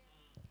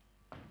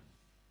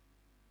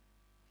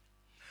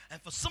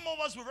 And for some of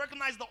us, we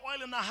recognize the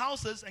oil in our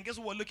houses, and guess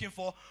what we're looking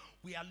for?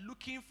 We are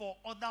looking for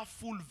other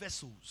full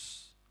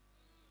vessels.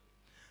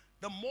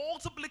 The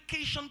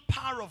multiplication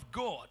power of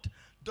God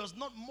does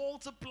not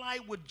multiply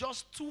with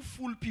just two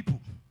full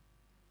people.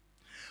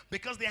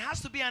 Because there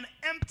has to be an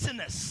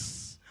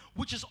emptiness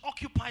which is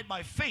occupied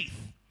by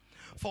faith.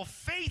 For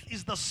faith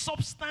is the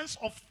substance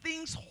of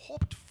things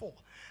hoped for,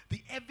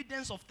 the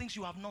evidence of things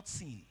you have not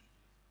seen.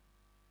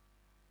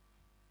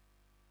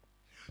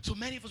 So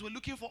many of us were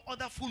looking for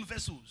other full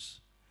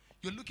vessels.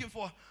 You're looking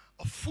for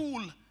a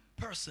full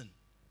person.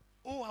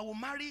 Oh, I will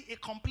marry a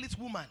complete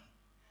woman.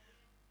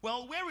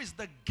 Well, where is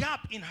the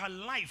gap in her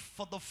life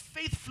for the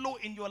faith flow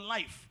in your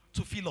life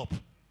to fill up?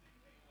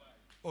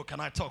 Oh, can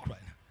I talk right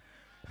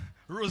now?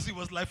 Rosie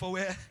was life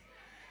aware.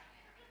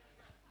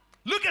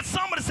 Look at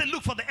somebody and say,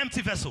 look for the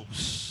empty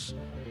vessels.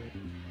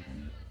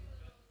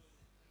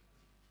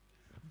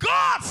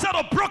 God said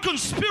a broken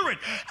spirit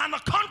and a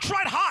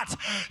contrite heart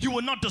you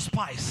will not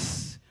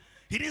despise.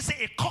 He didn't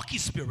say a cocky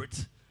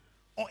spirit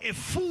or a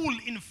fool,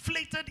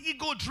 inflated,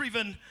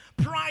 ego-driven,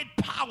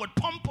 pride-powered,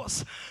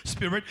 pompous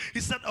spirit. He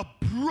said a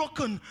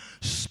broken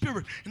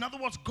spirit. In other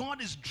words,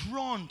 God is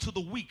drawn to the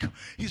weak.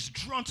 He's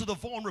drawn to the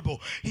vulnerable.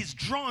 He's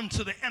drawn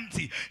to the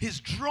empty. He's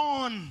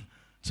drawn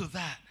to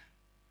that.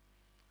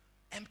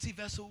 Empty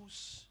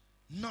vessels,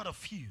 not a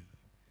few.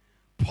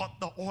 Poured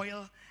the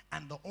oil,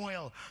 and the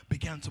oil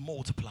began to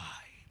multiply.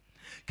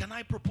 Can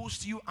I propose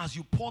to you, as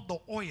you pour the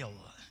oil,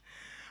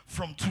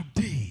 from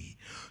today,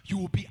 you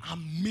will be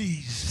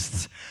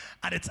amazed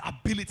at its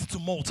ability to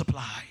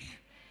multiply.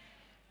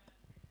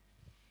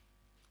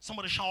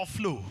 Somebody shout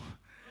flow.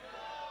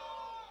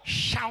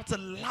 Shout it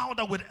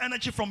louder with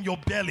energy from your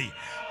belly.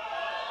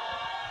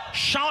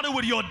 Shout it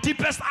with your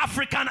deepest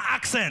African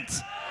accent.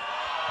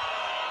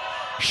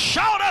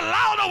 Shout it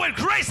louder with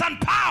grace and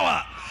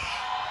power.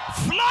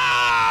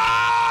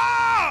 Flow!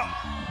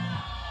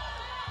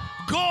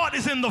 God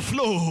is in the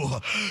flow.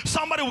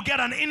 Somebody will get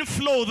an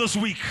inflow this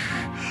week.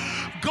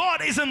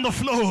 God is in the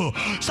flow.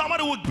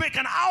 Somebody will make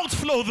an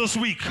outflow this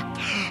week.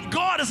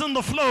 God is in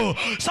the flow.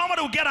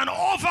 Somebody will get an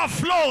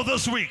overflow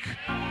this week.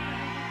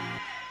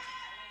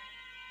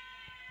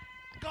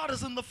 God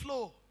is in the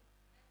flow.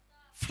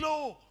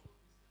 Flow.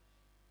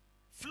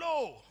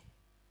 Flow.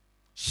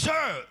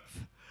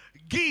 Serve.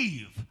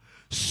 Give.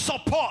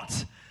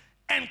 Support.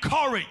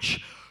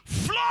 Encourage.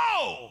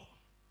 Flow.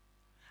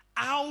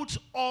 Out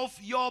of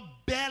your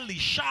belly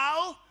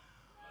shall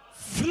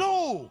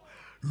flow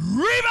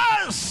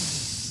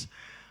rivers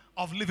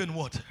of living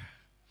water.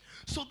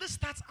 So this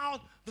starts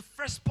out the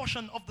first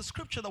portion of the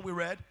scripture that we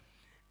read,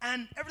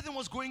 and everything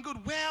was going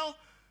good. Well,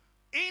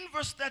 in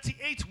verse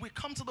 38, we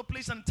come to the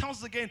place and it tells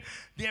us again,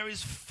 there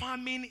is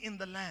famine in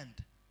the land.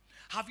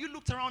 Have you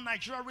looked around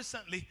Nigeria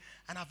recently,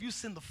 and have you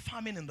seen the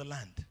famine in the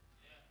land? Yeah.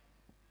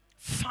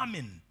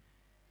 Famine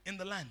in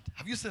the land.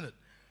 Have you seen it?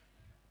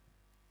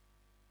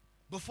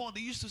 Before, they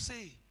used to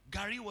say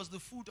Gari was the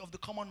food of the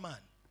common man.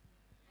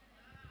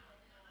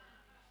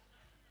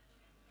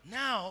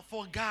 Now,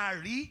 for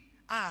Gari,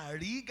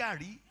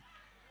 Gari,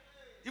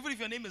 even if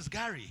your name is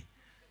Gary,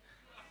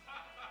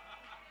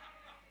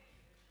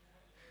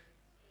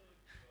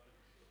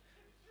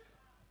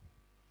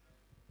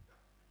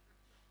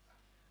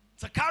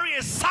 to carry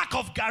a sack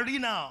of Gari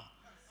now,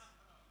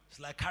 It's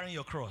like carrying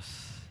your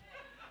cross.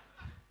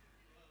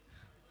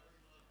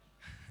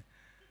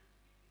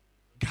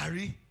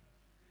 Gary,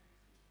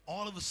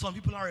 all of a sudden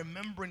people are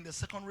remembering the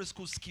secondary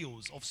school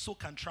skills of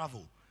soak and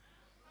travel.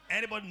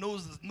 Anybody know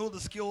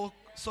the skill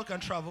soak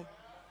and travel?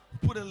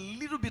 Put a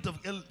little bit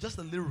of, just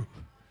a little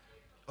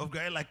of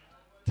Gary, like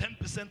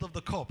 10% of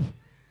the cup.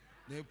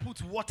 Then you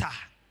put water.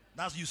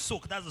 That's you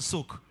soak. That's the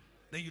soak.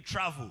 Then you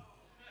travel.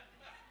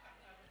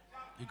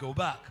 You go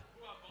back.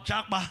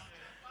 Jakba.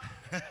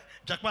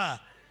 Jakba.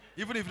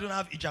 Even if you don't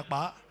have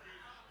Ijakba.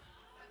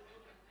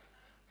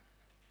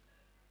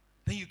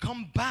 Then you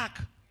come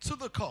back to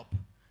the cup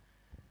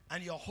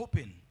and you're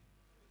hoping,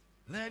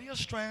 let your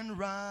strength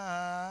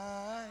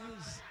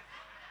rise.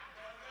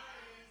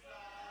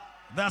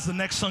 That's the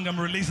next song I'm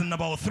releasing in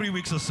about 3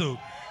 weeks or so.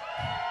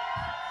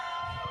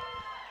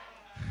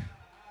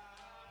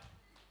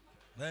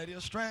 Let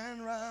your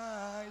strength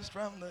rise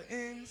from the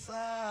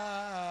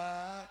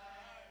inside.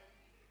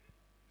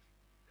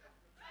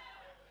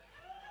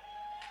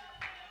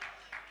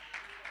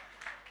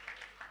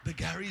 The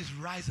Gary is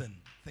rising.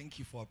 Thank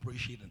you for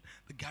appreciating.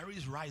 The Gary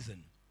is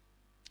rising.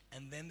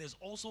 And then there's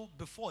also,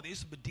 before, there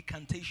used to be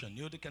decantation.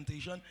 You know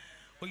decantation?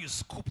 Where you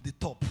scoop the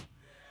top.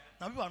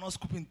 Now people are not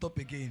scooping top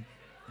again.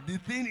 The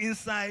thing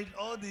inside,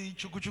 all the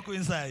chuku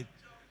inside.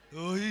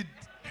 Oh,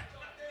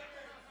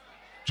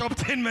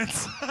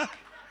 choptainment.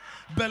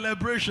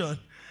 Celebration.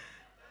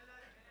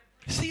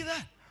 See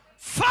that?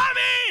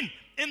 Famine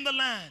in the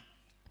land.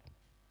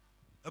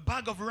 A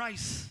bag of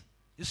rice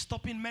is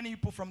stopping many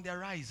people from their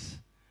rice.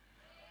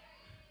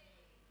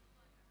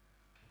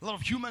 A lot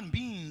of human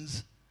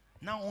beings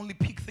now only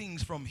pick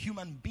things from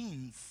human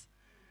beings.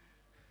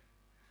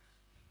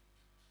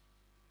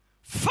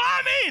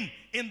 Famine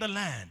in the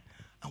land.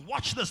 And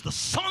watch this. The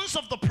sons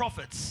of the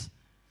prophets,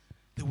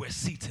 they were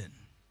sitting.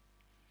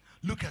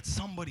 Look at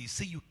somebody.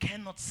 Say you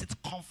cannot sit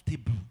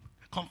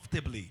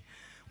comfortably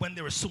when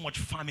there is so much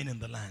famine in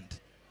the land.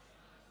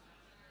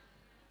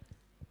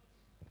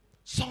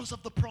 Sons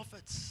of the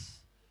prophets.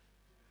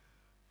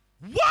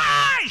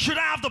 Why should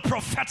I have the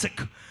prophetic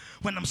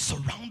when I'm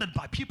surrounded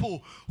by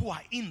people who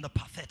are in the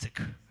pathetic?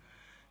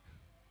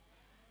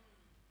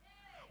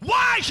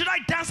 Why should I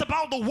dance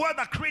about the word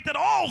that created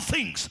all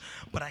things,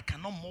 but I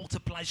cannot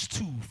multiply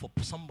stew for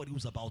somebody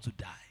who's about to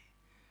die?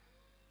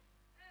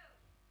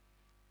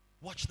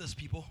 Watch this,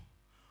 people.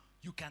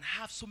 You can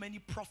have so many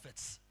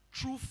prophets,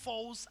 true,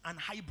 false, and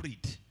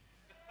hybrid,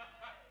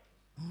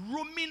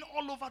 roaming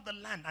all over the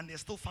land, and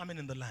there's still famine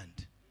in the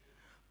land.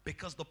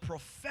 Because the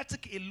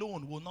prophetic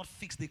alone will not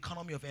fix the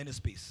economy of any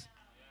space.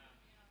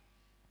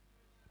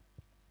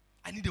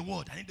 I need a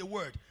word. I need a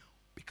word.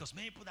 Because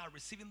many people that are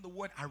receiving the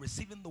word are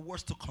receiving the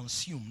words to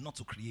consume, not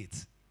to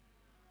create.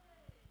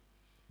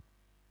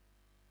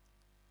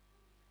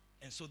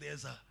 And so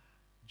there's a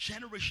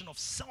generation of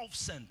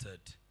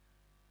self-centered,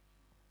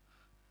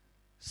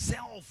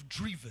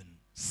 self-driven,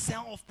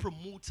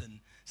 self-promoting,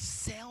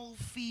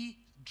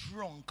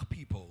 selfie-drunk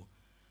people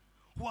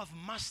who have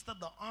mastered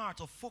the art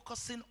of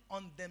focusing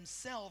on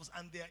themselves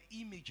and their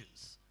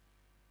images.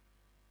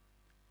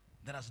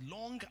 That as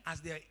long as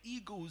their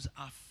egos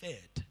are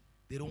fed,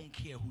 they don't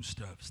care who's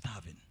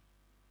starving.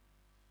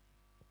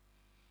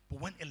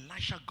 But when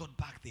Elisha got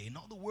back there, in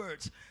other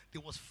words,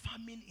 there was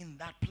famine in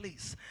that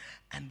place.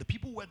 And the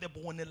people were there,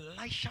 but when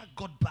Elisha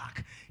got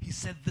back, he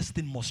said, this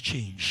thing must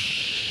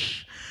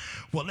change.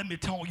 Well, let me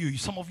tell you,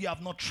 some of you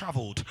have not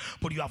traveled,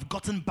 but you have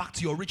gotten back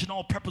to your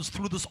original purpose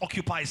through this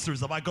Occupy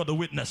series. Have I got a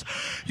witness?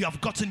 You have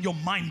gotten your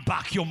mind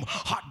back, your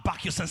heart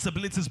back, your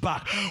sensibilities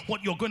back.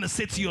 What you're going to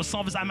say to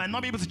yourself is, I might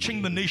not be able to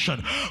change the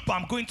nation, but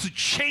I'm going to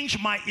change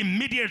my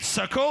immediate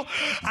circle.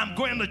 I'm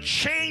going to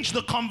change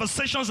the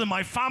conversations in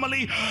my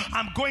family.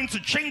 I'm going to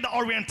change the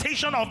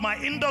orientation of my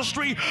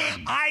industry.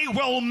 I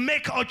will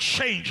make a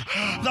change.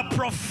 The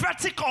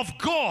prophetic of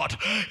God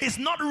is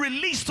not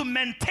released to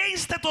maintain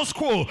status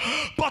quo,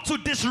 but to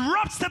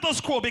disrupt status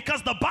quo,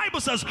 because the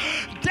Bible says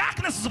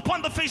darkness is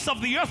upon the face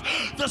of the earth,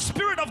 the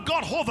Spirit of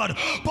God hovered,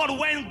 but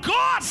when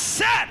God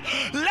said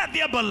let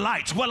there be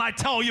light, well, I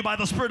tell you, by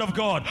the Spirit of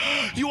God,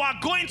 you are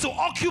going to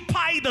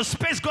occupy the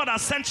space God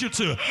has sent you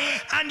to,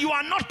 and you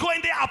are not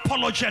going there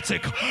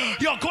apologetic.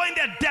 You're going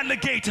there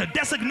delegated,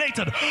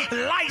 designated,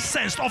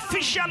 licensed,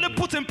 officially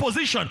put in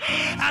position,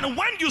 and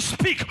when you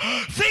speak,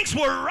 things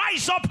will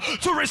rise up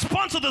to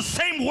respond to the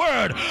same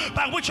word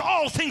by which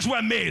all things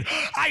were made.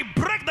 I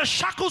break the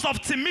shackles of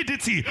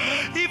timidity.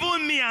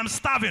 Even me, I'm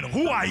starving.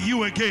 Who are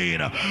you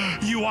again?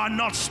 You are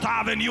not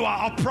starving. You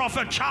are a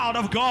prophet, child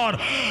of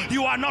God.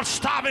 You are not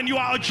starving. You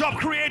are a job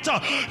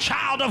creator,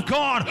 child of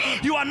God.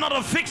 You are not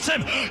a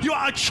victim. You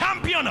are a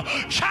champion,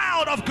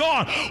 child of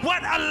God.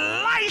 When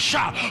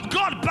Elisha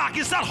got back,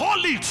 he said,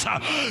 hold it.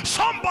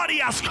 Somebody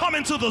has come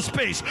into the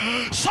space.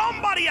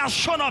 Somebody has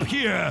shown up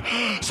here.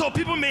 So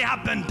people may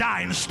have been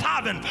dying,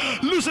 starving,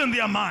 losing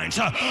their minds,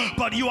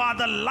 but you are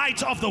the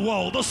light of the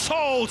world, the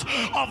salt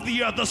of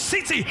the earth, the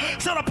city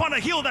set upon a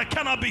hill that cannot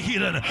cannot be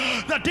hidden.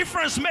 The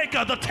difference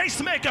maker, the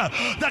taste maker,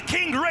 the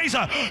king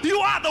raiser. You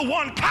are the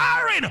one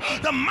carrying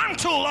the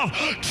mantle of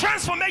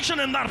transformation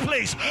in that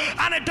place.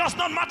 And it does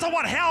not matter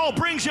what hell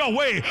brings your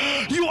way.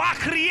 You are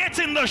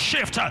creating the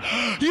shift.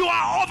 You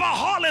are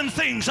overhauling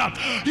things.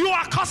 You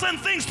are causing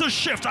things to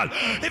shift.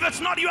 If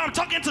it's not you I'm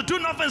talking to, do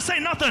nothing, say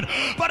nothing.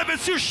 But if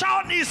it's you,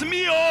 shout, it's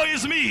me, oh,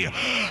 it's me.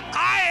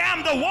 I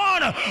am the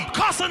one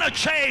causing a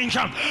change.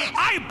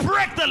 I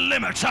break the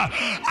limits.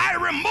 I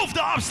remove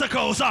the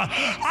obstacles.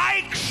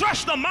 I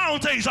crush the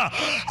mountains.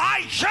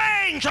 I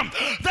change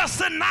the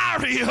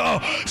scenario.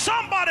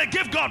 Somebody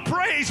give God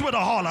praise with a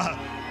holler.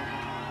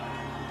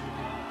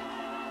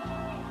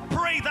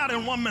 Pray that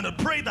in 1 minute.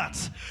 Pray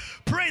that.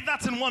 Pray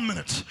that in 1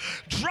 minute.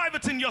 Drive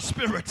it in your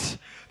spirit.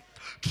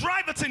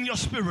 Drive it in your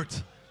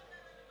spirit.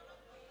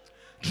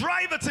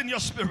 Drive it in your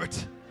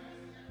spirit.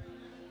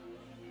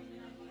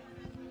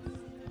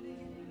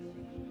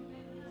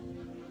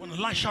 When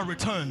Elisha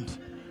returned,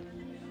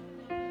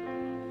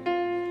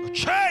 a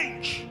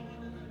change.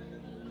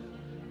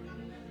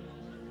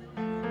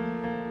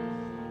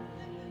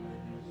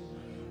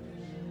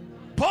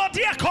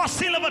 Podia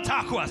cosila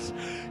vataquas.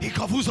 He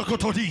kavuza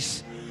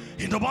kotodis.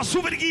 In the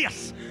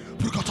basuvergias.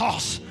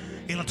 Prukotos.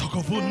 In a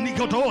tokovun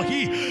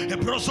nikodohi. A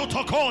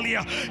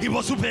prosotocolia. He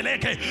was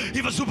upeleke.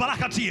 He was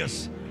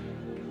ubalakatias.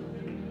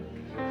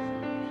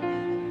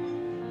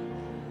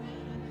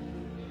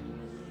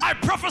 I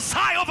prophesy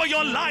over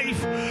your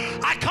life.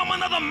 I come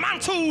under the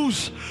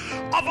mantles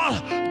of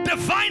a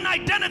divine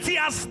identity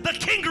as the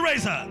king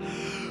raiser.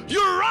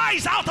 You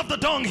rise out of the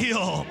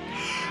dunghill.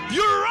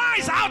 You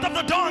rise out of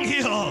the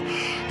dunghill.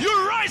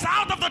 You rise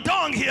out of the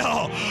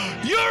dunghill.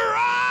 You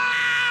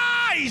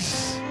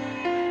rise.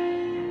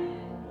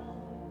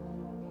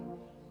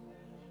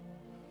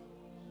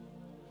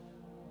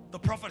 The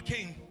prophet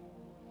came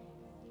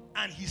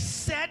and he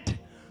said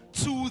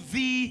to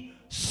the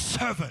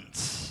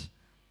servants.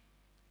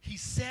 He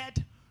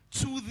said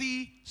to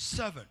the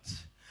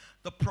servant.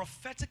 The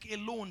prophetic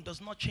alone does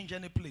not change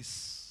any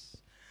place.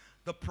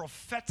 The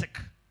prophetic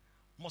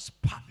must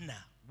partner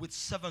with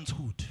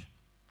servanthood.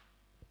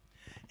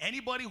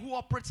 Anybody who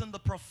operates in the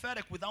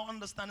prophetic without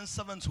understanding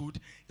servanthood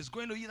is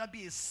going to either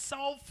be a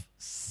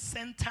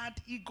self-centered,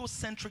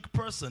 egocentric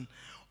person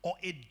or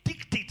a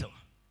dictator.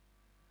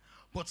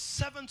 But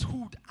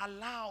servanthood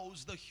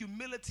allows the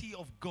humility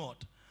of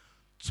God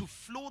to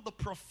flow the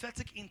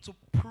prophetic into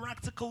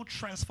practical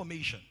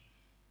transformation.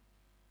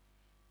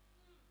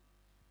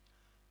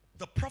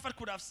 The prophet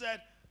could have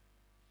said,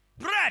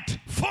 bread,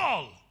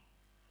 fall.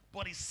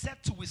 But he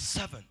said to his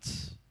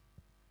servant.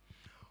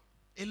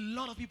 A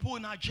lot of people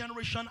in our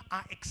generation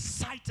are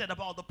excited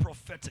about the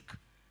prophetic.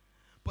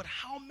 But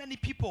how many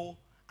people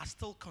are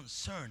still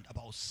concerned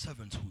about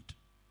servanthood?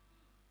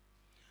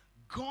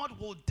 God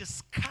will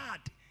discard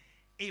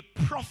a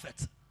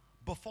prophet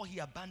before he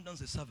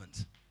abandons a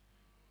servant.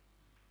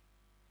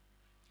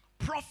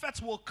 Prophets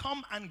will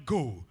come and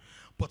go,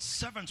 but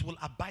servants will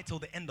abide till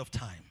the end of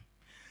time.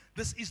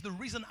 This is the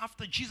reason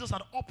after Jesus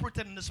had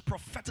operated in this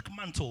prophetic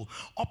mantle,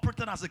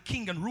 operated as a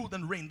king and ruled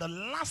and reigned, the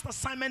last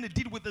assignment he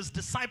did with his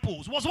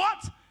disciples was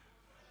what?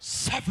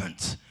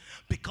 Servant.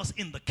 Because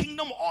in the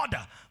kingdom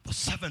order, the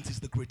servant is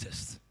the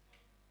greatest.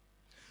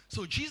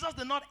 So Jesus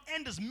did not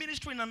end his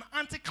ministry in an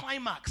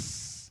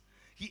anticlimax.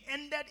 He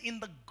ended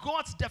in the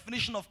God's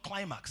definition of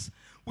climax,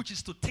 which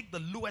is to take the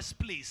lowest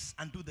place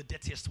and do the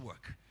dirtiest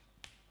work.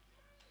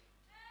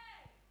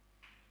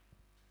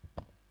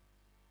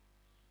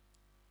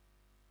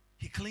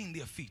 He cleaned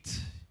their feet.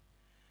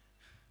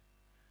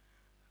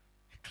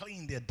 He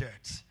cleaned their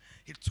dirt.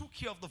 He took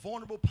care of the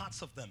vulnerable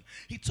parts of them.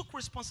 He took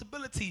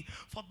responsibility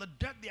for the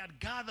dirt they had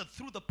gathered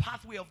through the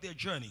pathway of their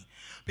journey.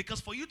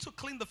 Because for you to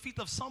clean the feet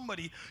of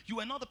somebody, you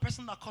are not the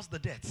person that caused the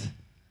dirt.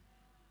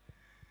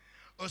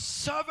 A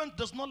servant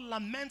does not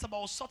lament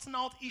about sorting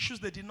out issues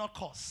they did not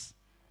cause.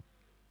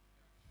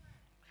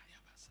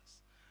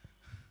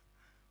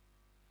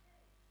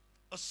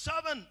 A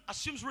servant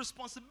assumes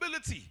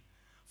responsibility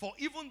for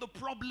even the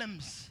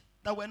problems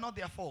that were not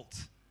their fault.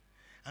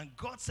 And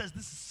God says,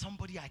 this is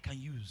somebody I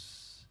can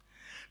use.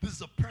 This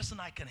is a person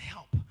I can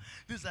help.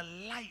 This is a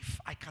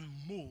life I can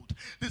mold.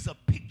 This is a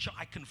picture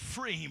I can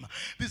frame.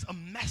 This is a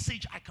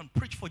message I can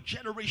preach for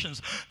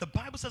generations. The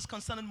Bible says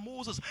concerning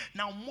Moses,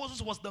 now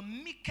Moses was the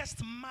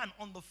meekest man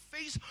on the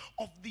face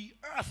of the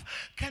earth.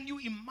 Can you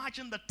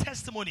imagine the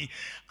testimony?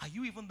 Are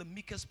you even the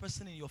meekest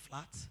person in your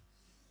flat?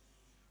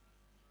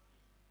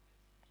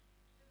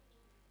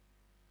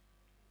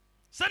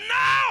 So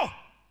now,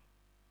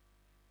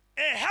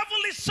 a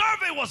heavenly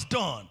survey was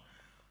done,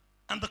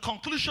 and the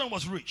conclusion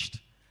was reached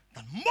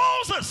that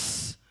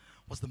Moses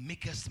was the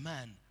meekest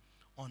man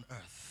on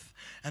earth.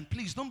 And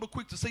please don't be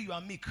quick to say you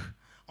are meek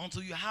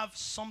until you have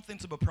something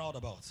to be proud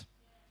about.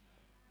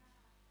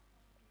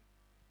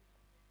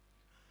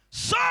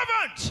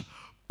 Servant,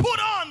 put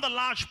on the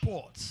large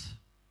port.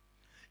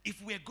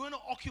 If we're going to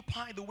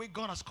occupy the way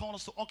God has called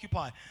us to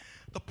occupy,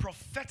 the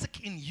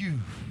prophetic in you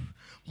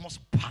must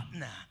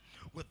partner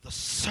with the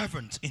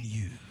servant in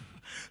you.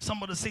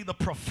 Somebody say the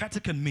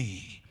prophetic in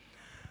me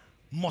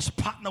must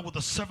partner with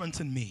the servant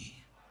in me.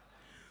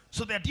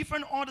 So there are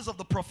different orders of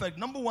the prophetic.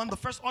 Number one, the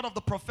first order of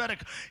the prophetic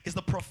is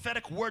the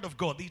prophetic word of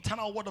God, the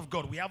eternal word of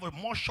God. We have a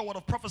more sure word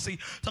of prophecy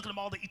talking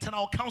about the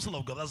eternal counsel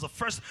of God. That's the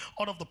first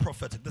order of the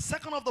prophetic. The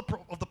second of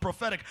the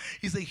prophetic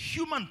is a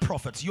human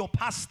prophet, your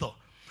pastor,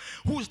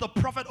 who is the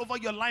prophet over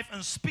your life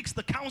and speaks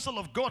the counsel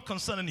of God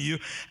concerning you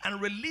and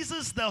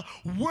releases the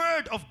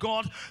word of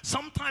God,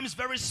 sometimes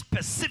very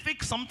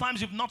specific,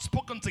 sometimes you've not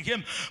spoken to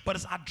him, but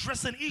it's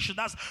addressing issue.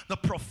 That's the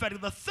prophetic.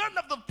 The third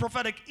of the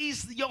prophetic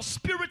is your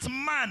spirit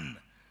man,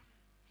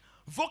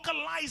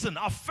 vocalizing,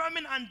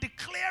 affirming, and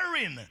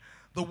declaring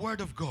the word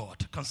of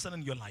God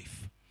concerning your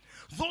life.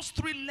 Those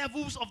three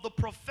levels of the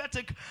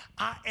prophetic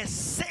are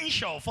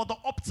essential for the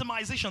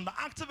optimization, the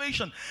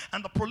activation,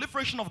 and the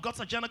proliferation of God's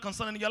agenda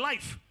concerning your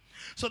life.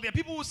 So there are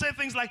people who say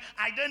things like,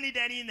 I don't need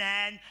any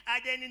man, I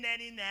don't need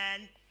any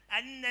man, I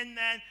don't need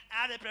man,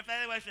 I have a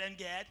prophetic word from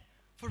God.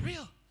 For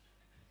real.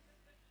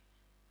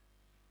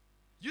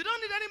 You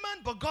don't need any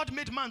man, but God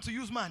made man to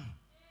use man.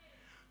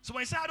 So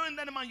when you say, I don't need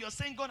any man, you're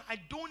saying, God, I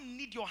don't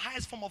need your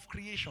highest form of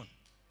creation.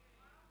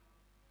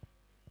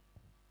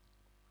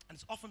 And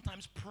it's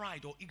oftentimes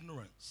pride or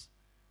ignorance.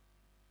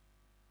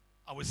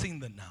 I was saying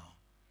that now.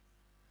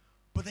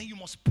 But then you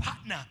must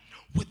partner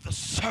with the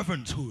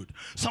servanthood.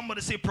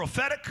 Somebody say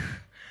prophetic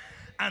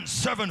and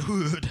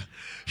servanthood.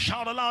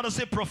 Shout aloud and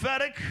say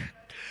prophetic.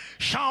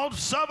 Shout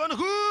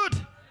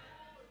servanthood.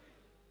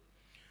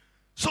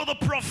 So the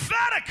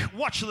prophetic,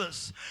 watch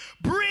this,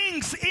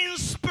 brings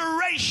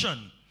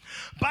inspiration.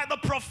 By the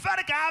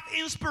prophetic, I have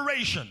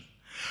inspiration.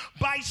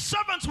 By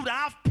servanthood,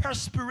 I have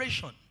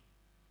perspiration.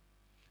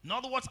 In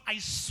other words, I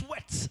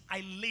sweat,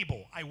 I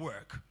labor, I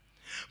work.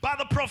 By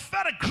the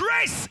prophetic,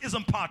 grace is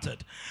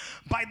imparted.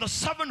 By the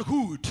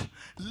servanthood,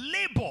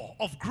 labor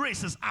of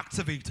grace is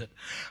activated.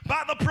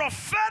 By the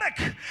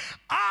prophetic,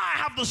 I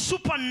have the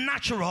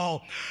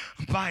supernatural.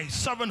 By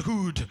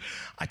servanthood,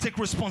 I take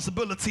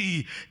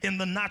responsibility in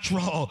the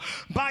natural.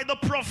 By the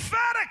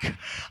prophetic,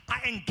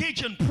 I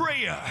engage in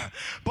prayer.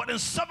 But in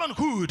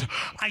servanthood,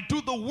 I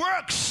do the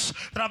works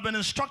that I've been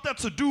instructed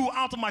to do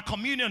out of my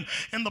communion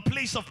in the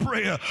place of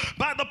prayer.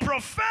 By the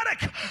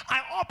prophetic,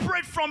 I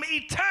operate from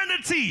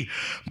eternity.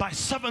 By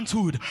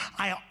servanthood,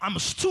 I am a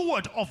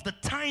steward of the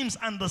times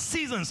and the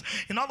seasons.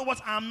 In other words,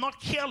 I am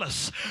not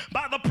careless.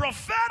 By the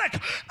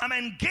prophetic, I'm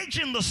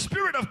engaging the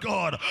Spirit of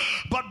God.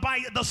 But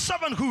by the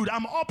servanthood,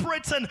 I'm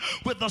operating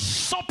with the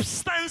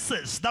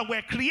substances that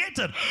were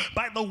created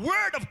by the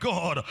Word of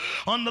God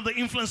under the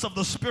influence of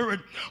the Spirit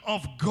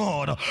of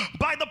God.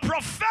 By the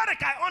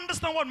prophetic, I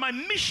understand what my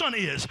mission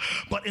is.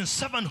 But in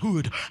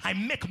servanthood, I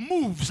make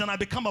moves and I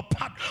become a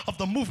part of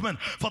the movement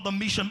for the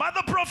mission. By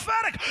the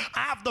prophetic,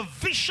 I have the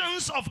visions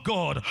of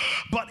God,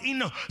 but in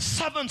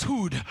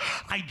servanthood,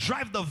 I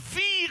drive the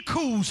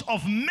vehicles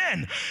of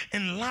men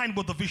in line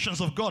with the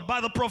visions of God.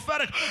 By the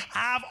prophetic, I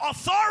have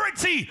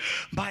authority.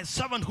 By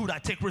servanthood, I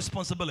take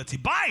responsibility.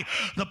 By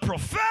the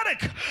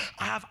prophetic,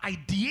 I have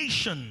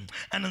ideation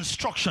and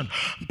instruction.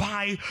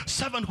 By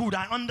servanthood,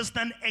 I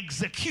understand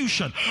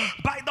execution.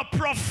 By the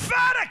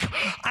prophetic,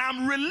 I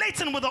am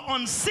relating with the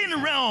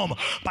unseen realm.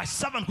 By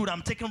servanthood,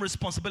 I'm taking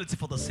responsibility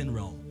for the seen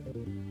realm.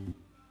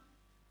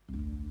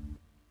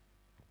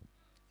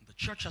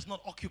 Church has not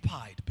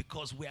occupied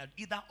because we are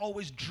either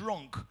always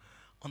drunk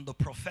on the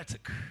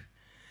prophetic,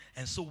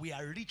 and so we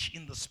are rich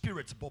in the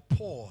spirit but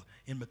poor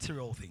in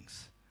material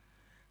things.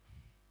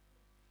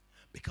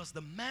 Because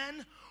the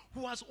man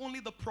who has only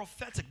the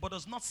prophetic but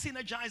does not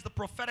synergize the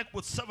prophetic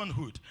with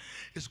servanthood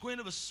is going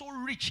to be so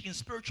rich in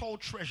spiritual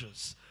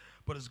treasures,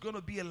 but is going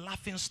to be a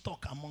laughing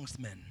stock amongst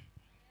men,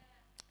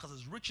 because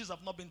his riches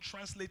have not been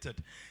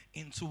translated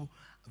into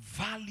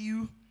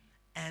value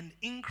and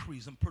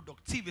increase in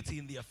productivity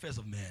in the affairs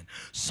of man.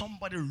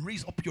 Somebody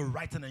raise up your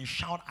right hand and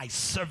shout, I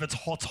serve it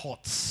hot,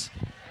 hot.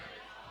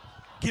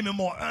 Give me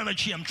more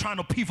energy. I'm trying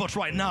to pivot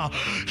right now.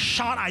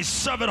 Shout, I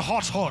serve it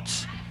hot, hot.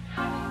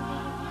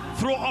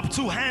 Throw up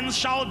two hands.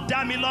 Shout,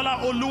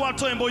 Damilola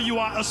Oluwatoyinbo, you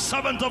are a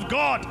servant of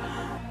God.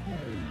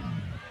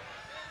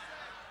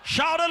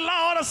 Shout it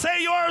loud and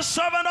say, you're a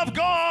servant of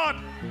God.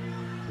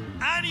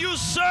 And you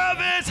serve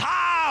it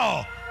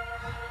how?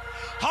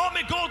 Help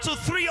me go to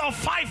 3 or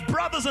 5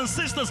 brothers and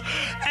sisters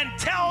and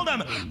tell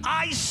them,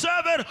 I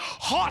serve it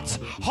hot,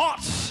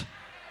 hot.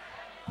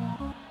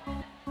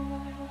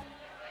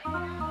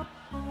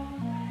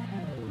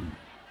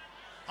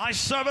 I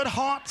serve it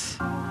hot.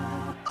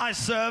 I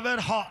serve it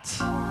hot.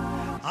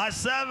 I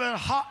serve it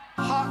hot,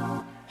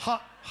 hot,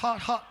 hot, hot,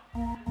 hot.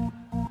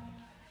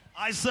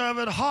 I serve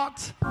it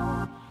hot.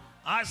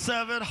 I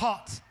serve it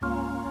hot.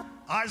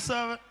 I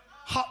serve it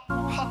hot,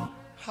 hot,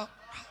 hot.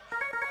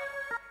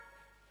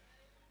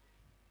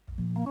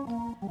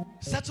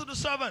 Said to the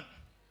servant,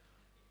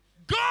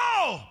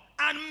 go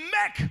and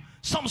make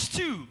some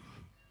stew.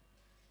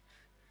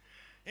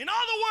 In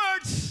other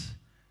words,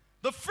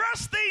 the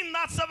first thing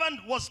that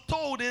servant was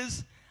told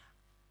is,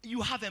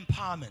 you have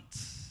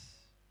empowerment.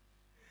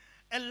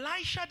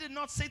 Elisha did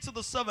not say to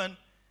the servant,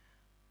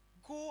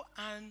 go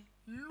and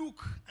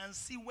look and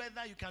see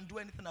whether you can do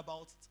anything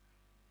about it.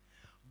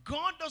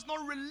 God does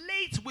not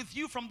relate with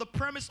you from the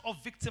premise of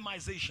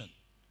victimization.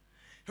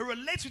 He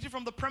relates with you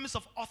from the premise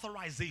of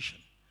authorization.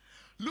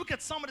 Look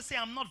at somebody, say,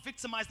 I'm not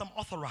victimized, I'm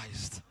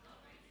authorized.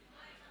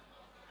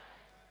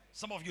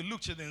 Some of you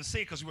looked at it and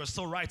say, because you were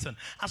still writing.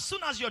 As soon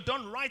as you're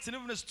done writing,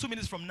 even if it's 2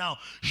 minutes from now,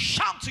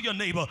 shout to your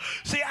neighbor,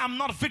 say, I'm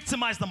not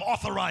victimized, I'm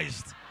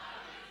authorized.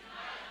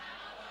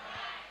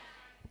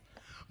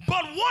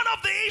 But one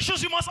of the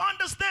issues you must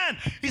understand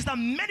is that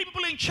many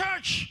people in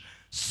church,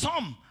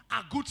 some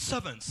are good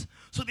servants.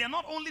 So they are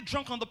not only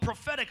drunk on the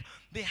prophetic,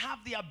 they have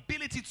the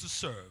ability to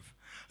serve.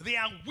 They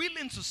are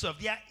willing to serve.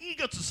 They are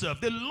eager to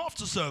serve. They love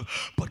to serve.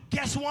 But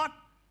guess what?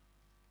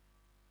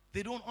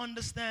 They don't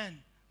understand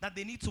that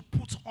they need to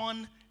put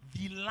on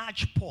the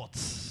large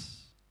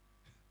pots.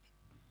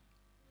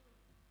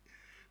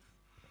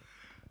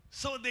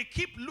 So they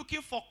keep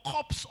looking for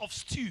cups of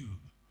stew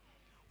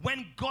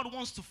when God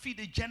wants to feed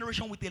a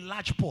generation with a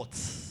large pot.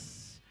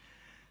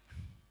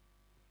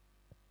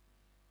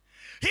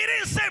 He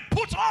didn't say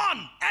put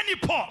on any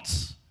pot.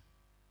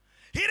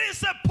 He didn't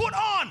say put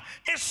on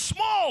a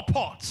small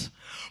pot.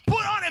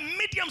 Put on a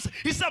medium.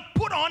 He said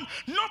put on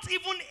not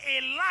even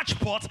a large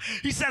pot.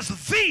 He says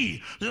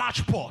the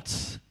large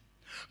pot.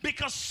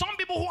 Because some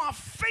people who are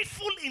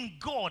faithful in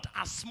God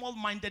are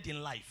small-minded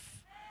in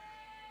life.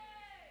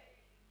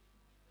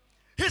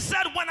 He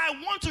said when I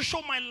want to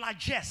show my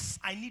largesse,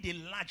 I need a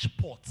large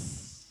pot.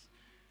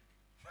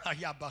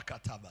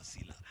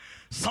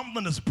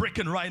 Something is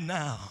breaking right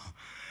now.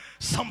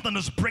 Something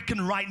is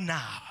breaking right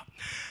now.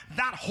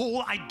 That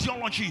whole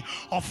ideology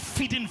of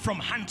feeding from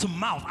hand to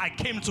mouth, I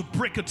came to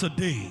break it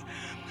today.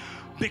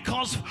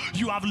 Because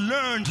you have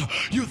learned,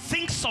 you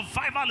think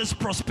survival is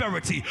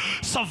prosperity.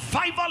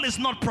 Survival is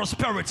not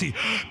prosperity.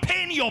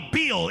 Paying your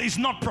bill is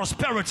not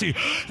prosperity.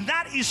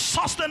 That is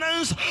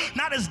sustenance.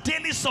 That is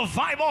daily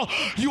survival.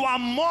 You are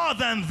more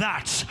than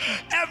that.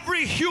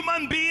 Every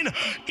human being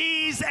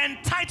is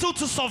entitled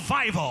to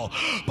survival.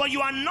 But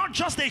you are not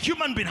just a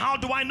human being. How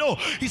do I know?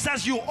 He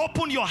says you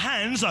open your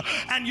hands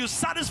and you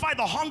satisfy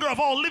the hunger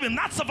of all living.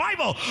 That's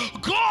survival.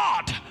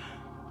 God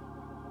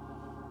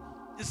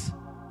is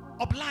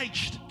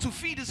obliged to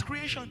feed his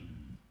creation.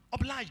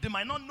 Obliged. They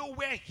might not know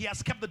where he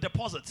has kept the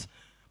deposits,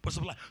 but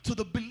so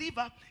the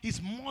believer is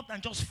more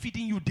than just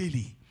feeding you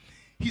daily.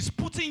 He's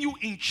putting you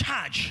in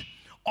charge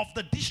of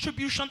the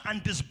distribution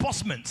and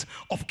disbursement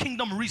of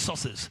kingdom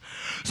resources.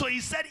 So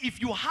he said,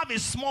 if you have a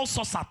small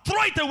saucer,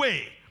 throw it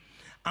away.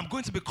 I'm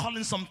going to be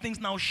calling some things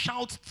now.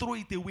 Shout, throw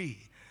it away.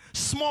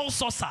 Small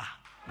saucer,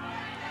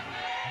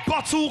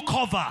 bottle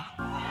cover,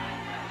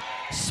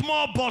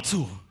 small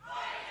bottle,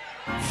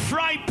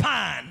 fry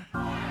pan,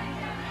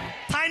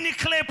 tiny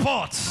clay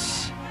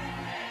pots.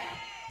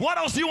 What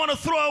else do you want to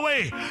throw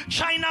away?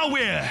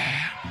 Chinaware.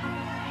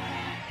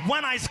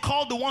 When I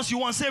call the ones you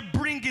want, say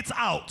bring it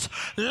out.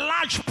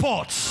 Large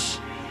pots,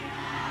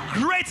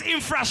 great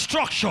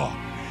infrastructure,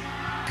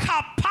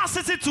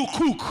 capacity to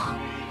cook.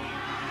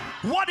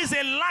 What is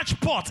a large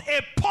pot?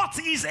 A pot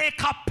is a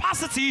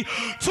capacity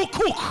to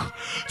cook,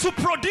 to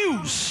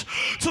produce,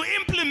 to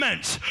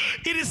implement.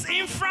 It is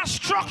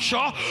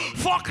infrastructure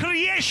for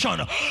creation.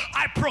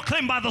 I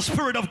proclaim by the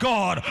Spirit of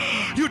God,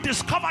 you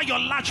discover your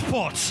large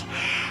pot.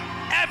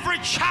 Every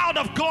child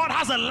of God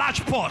has a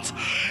large pot.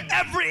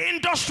 Every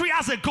industry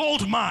has a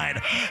gold mine.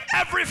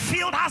 Every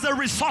field has a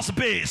resource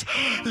base.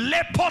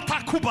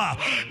 Lepota Kuba,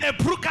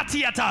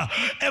 Ebrukatiata,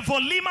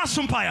 Evolima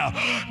Sumpaya.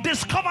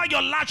 Discover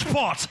your large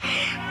pot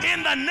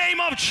in the name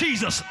of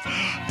Jesus.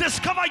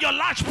 Discover your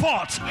large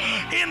pot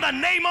in the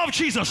name of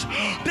Jesus.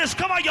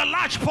 Discover your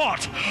large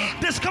pot.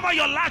 Discover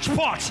your large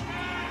pot.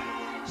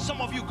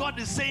 Some of you, God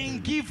is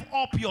saying, give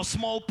up your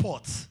small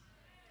pot.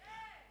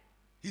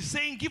 He's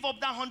saying, give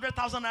up that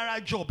 100,000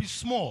 naira job. It's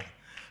small.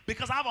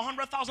 Because I have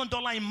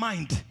 $100,000 in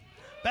mind.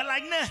 But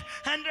like, nah,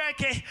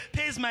 100K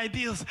pays my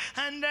bills.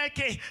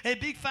 100K, a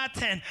big fat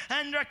 10.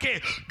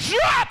 100K.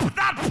 Drop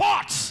that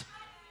pot.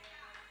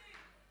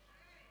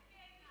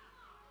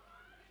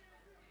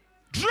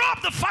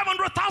 Drop the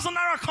 500,000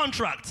 naira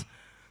contract.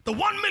 The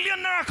 1 million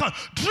naira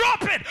contract.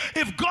 Drop it.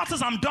 If God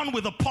says, I'm done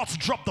with the pot,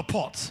 drop the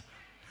pot.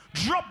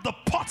 Drop the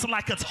pot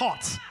like it's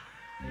hot.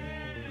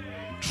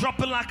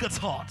 Drop it like it's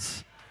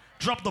hot.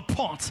 Drop the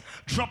pot.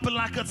 Drop it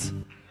like it's.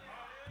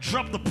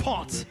 Drop the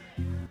pot.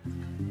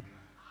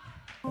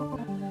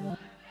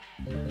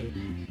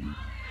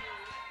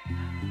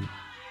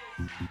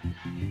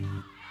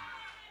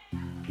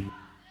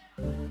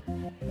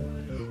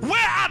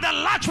 Where are the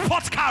large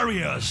pot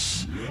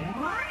carriers?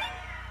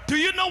 Do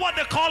you know what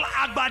they call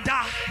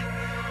agbada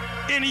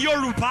in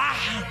Yoruba?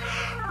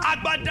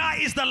 Agbada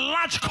is the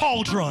large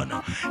cauldron.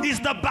 Is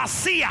the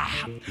basia.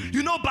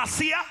 You know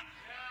basia?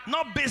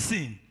 Not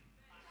basin.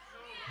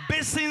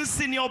 Basin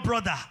senior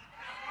brother.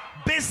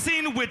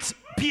 Basin with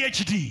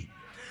PhD.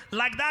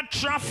 Like that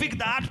traffic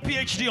that had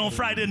PhD on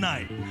Friday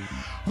night.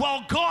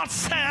 Well, God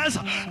says,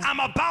 I'm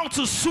about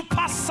to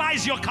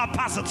supersize your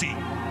capacity.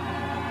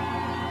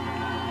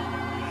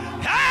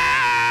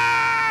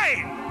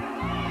 Hey!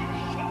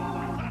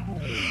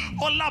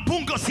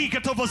 Olabungo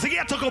Sikatovo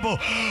Zietogobo.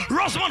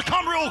 Rosamond,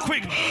 come real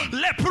quick.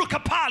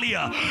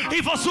 Leprukapalia,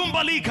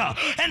 Ivozumbalika,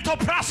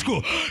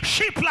 Entoprasku,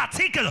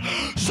 Shiplatika,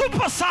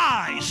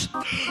 supersize,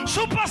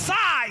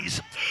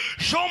 supersize,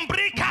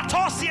 Jombri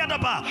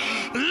Katosiadaba,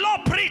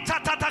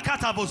 Loprita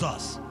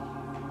Tatakatavuzas.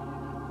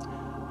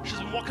 She's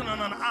been working on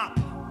an app.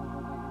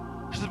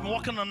 She's been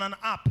working on an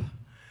app,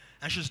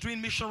 and she's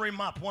doing missionary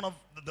map, one of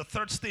the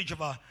third stage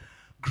of a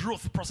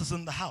growth process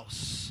in the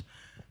house.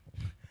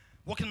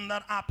 Working on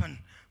that app, and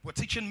we're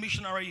teaching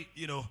missionary,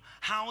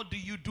 how do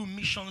you do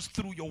missions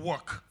through your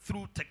work,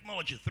 through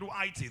technology, through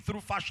IT, through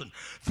fashion,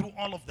 through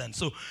all of them.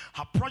 So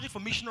her project for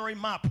missionary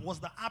map was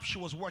the app she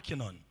was working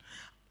on.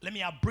 Let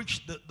me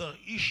abridge the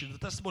issue. The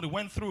testimony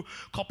went through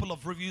a couple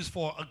of reviews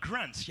for a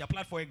grant. She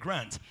applied for a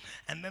grant.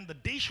 And then the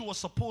day she was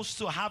supposed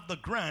to have the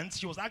grant,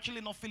 she was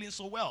actually not feeling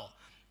so well.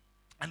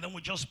 And then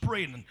we just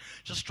prayed and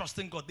just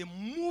trusting God. They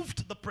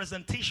moved the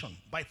presentation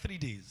by 3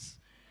 days.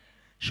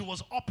 She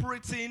was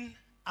operating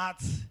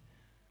at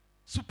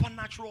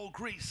supernatural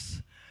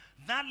grace.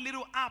 That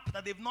little app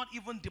that they've not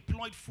even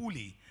deployed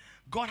fully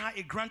got her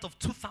a grant of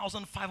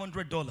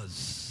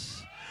 $2,500.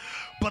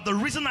 But the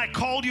reason I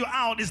called you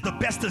out is the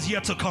best is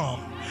yet to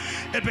come.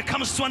 It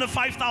becomes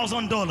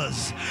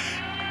 $25,000.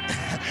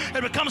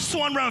 It becomes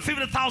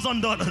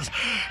 $250,000.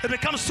 It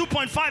becomes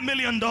 $2.5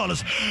 million.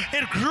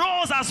 It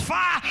grows as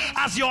far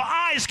as your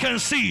eyes can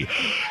see.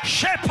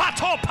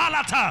 Shepato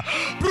palata,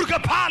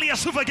 brugapalia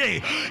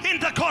suvage,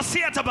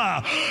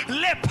 intercosiataba,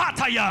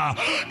 lepataya.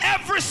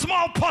 Every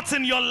small pot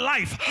in your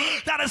life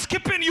that is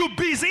keeping you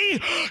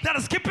busy, that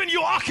is keeping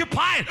you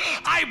occupied,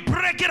 I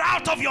break it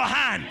out of your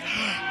hand.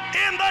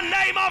 In the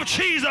name of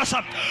Jesus,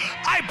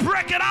 I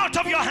break it out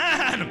of your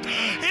hand.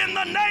 In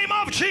the name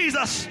of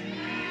Jesus.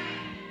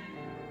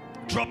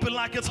 Drop it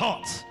like it's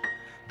hot.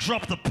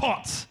 Drop the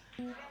pot.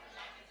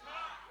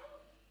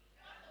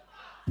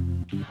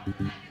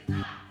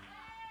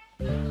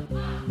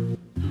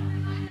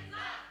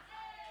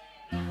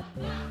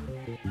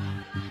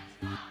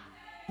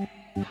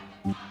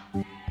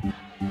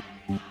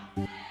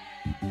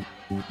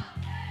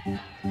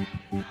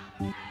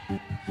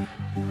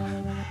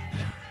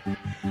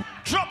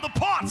 Drop the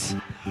pot.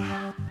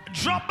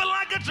 Drop it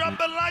like it, drop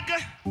it like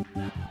it.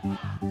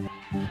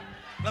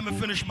 Let me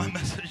finish my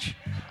message.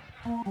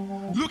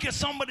 Look at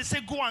somebody,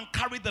 say, go and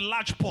carry the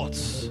large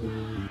pots.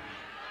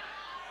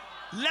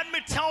 Let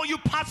me tell you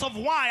parts of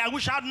why. I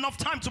wish I had enough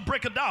time to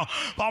break it down,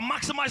 but I'll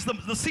maximize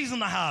the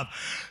season I have.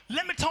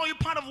 Let me tell you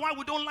part of why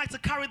we don't like to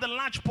carry the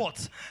large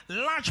pots.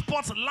 Large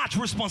pots, large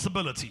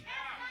responsibility.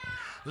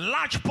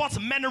 Large pots,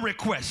 many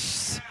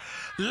requests.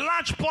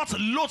 Large pots,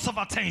 loads of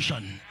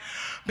attention.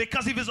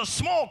 Because if it's a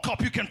small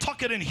cup, you can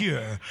tuck it in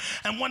here.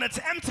 And when it's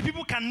empty,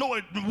 people can know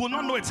it, will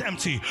not know it's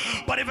empty.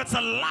 But if it's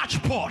a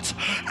large pot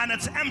and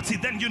it's empty,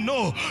 then you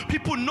know.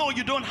 People know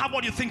you don't have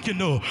what you think you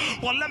know.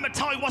 Well, let me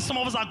tell you what some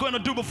of us are going to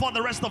do before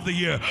the rest of the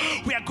year.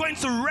 We are going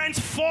to rent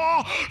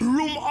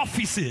 4-room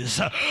offices.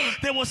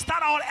 They will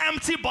start out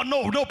empty, but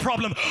no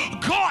problem.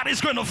 God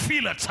is going to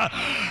feel it. Are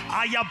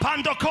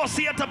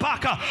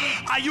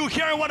you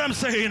hearing what I'm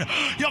saying?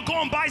 You're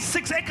going to buy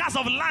 6 acres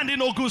of land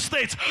in Ogun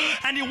State,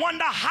 and you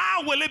wonder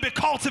how will it be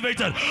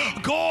cultivated?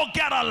 Go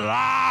get a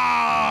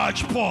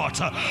large pot.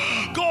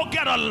 Go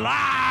get a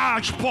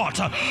large pot.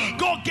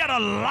 Go get a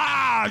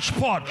large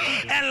pot.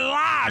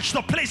 Enlarge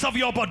the place of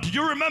your body. Do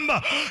you remember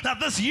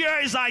that this year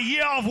is a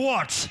year of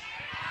what?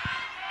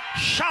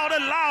 Shout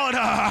it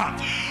louder.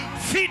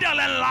 Fidel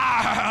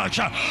enlarge,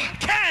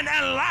 Ken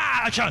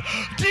enlarge,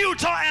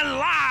 Deuter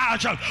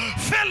enlarge,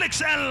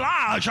 Felix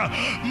enlarge,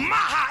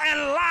 Maha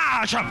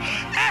enlarge,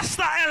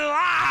 Esther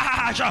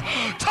enlarge,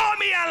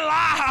 Tommy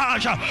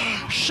enlarge,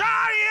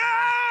 Sharia.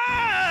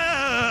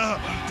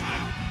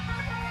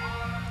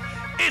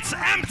 It's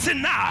empty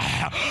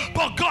now,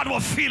 but God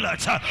will fill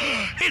it.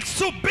 It's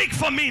too big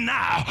for me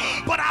now,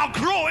 but I'll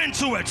grow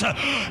into it.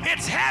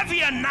 It's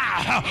heavier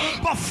now,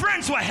 but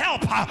friends will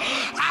help.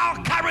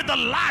 I'll carry the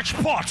large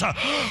pot.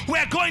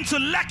 We're going to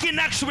Lekki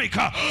next week.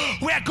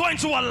 We're going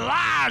to a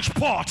large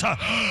pot.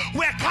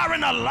 We're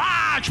carrying a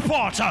large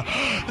pot.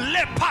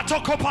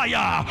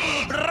 Lepatokopaya,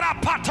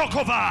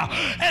 Rapatokova,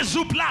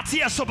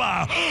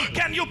 Ezuplatiasoba.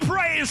 Can you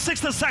pray in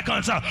 60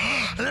 seconds?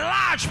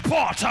 Large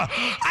pot.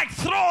 I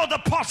throw the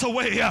pot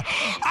away.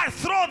 I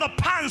throw the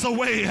pans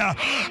away.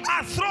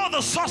 I throw the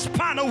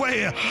saucepan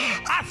away.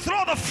 I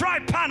throw the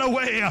fried pan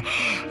away.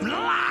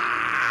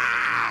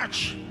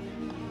 Large.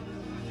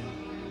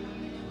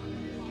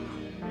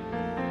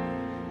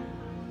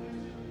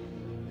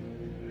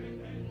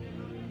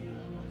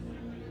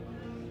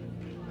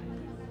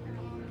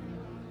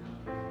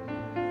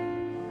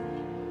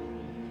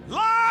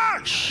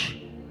 Large.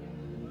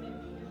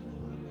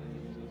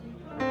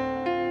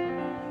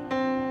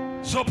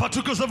 So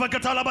patuko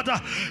zavakatala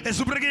bata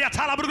esubrege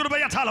yatala burguba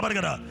yatala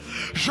bargada.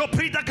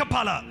 Joprita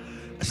kapala.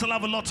 I still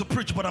have a lot to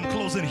preach, but I'm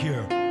closing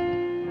here.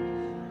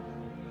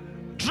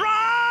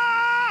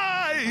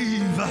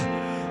 Drive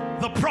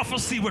the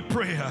prophecy with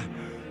prayer.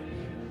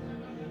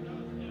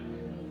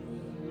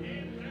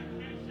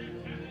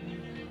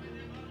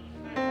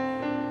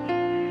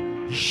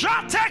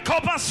 Jate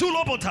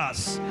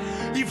kopasulobotas.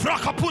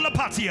 Ivrakapula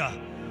patia.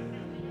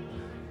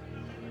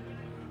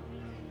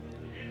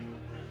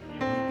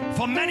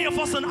 For many of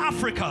us in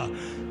Africa,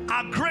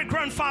 our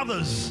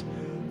great-grandfathers,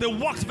 they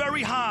worked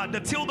very hard, they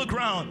tilled the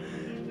ground.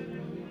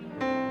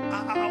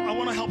 I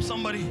want to help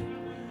somebody.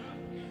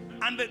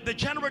 And they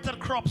generated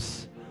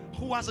crops.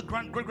 Who has a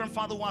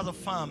great-grandfather who has a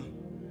farm?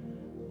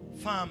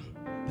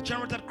 They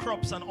generated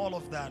crops and all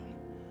of that.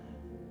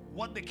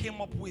 What they came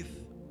up with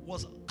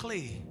was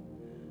clay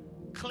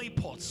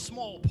pots,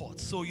 small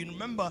pots. So you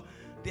remember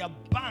their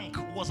bank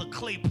was a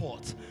clay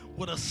pot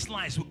with a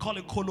slice. We call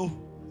it kolo.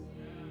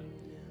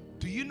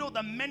 Do you know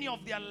that many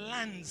of their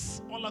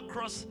lands all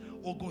across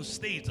Ogun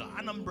State,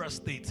 Anambra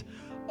State,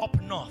 up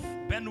north,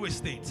 Benue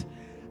State,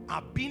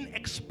 are being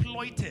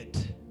exploited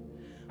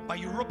by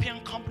European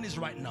companies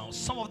right now?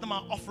 Some of them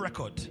are off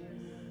record,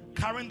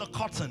 carrying the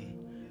cotton,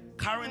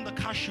 carrying the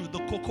cashew, the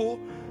cocoa,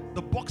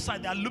 the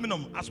bauxite, the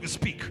aluminum as we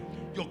speak,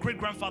 your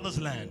great-grandfather's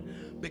land,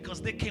 because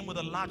they came with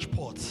a large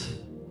pot.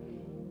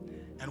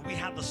 And we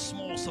had the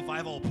small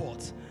survival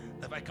pot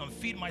that if I can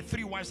feed my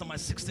 3 wives and my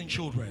 16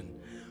 children.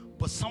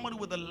 But somebody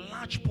with a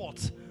large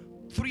pot,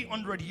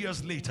 300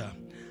 years later,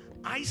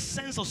 I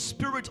sense a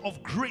spirit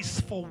of grace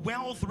for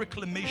wealth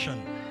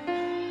reclamation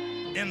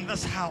in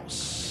this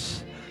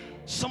house.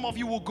 Some of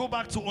you will go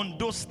back to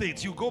Ondo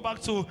State, you go back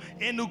to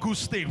Enugu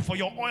State for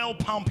your oil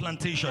palm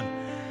plantation.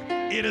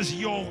 It is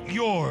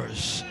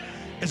yours.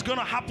 It's going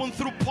to happen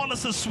through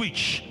policy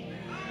switch.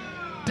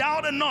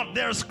 Doubt it not,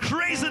 there's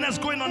craziness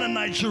going on in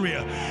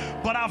Nigeria,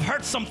 but I've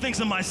heard some things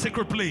in my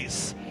secret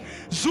place.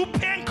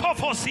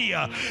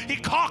 Zupenkofosia,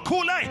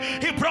 Ikakule,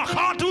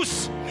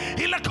 Ibrakadus,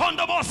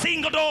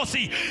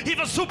 Ilakondobosingodosi,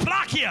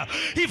 Ivasuplakia,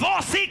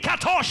 Ivosi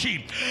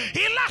Katoshi,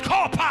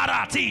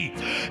 Ilakoparati,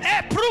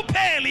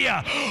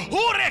 Eprupelia,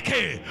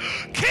 Ureke.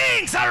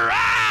 Kings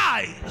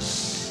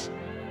arise!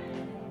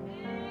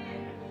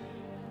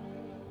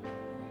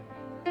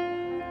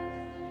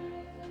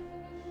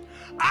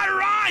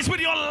 Arise with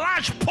your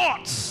large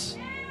pots.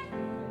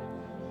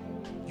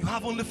 You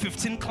have only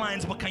 15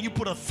 clients, but can you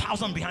put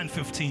 1,000 behind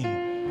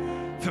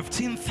 15?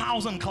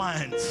 15,000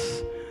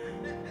 clients.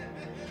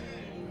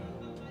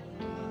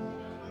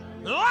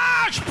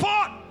 Large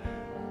pot.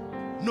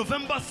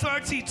 November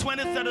 30,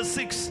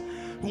 2036.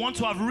 We want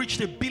to have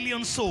reached 1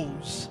 billion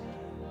souls.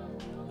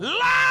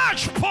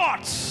 Large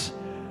pots.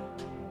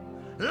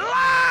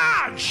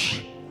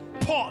 Large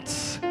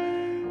pots.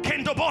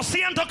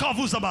 Kendobosiento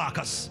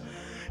kavuzabakas.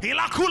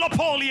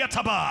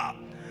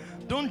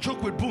 Don't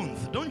joke with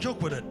Booth. Don't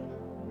joke with it.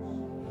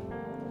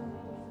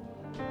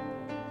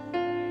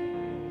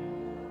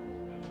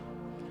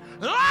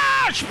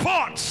 Large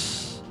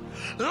pots.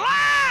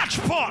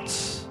 Large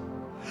pots.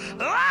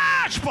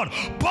 Large pot.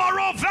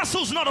 Borrow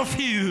vessels not of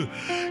you.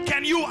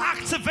 Can you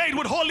activate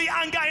with holy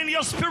anger in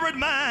your spirit,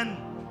 man?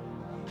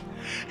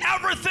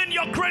 Everything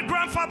your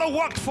great-grandfather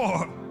worked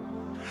for.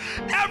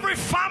 Every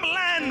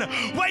farmland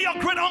where your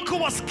great uncle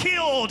was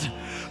killed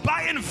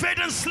by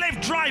invading slave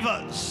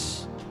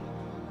drivers.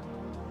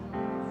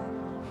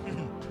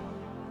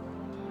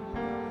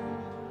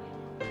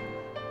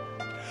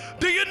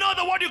 Do you know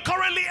that what you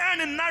currently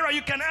earn in naira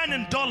you can earn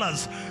in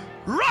dollars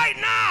right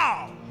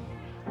now?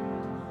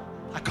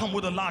 I come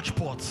with a large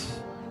pot.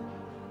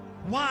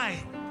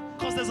 Why?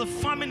 Because there's a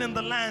famine in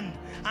the land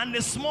and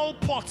the small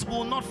pot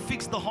will not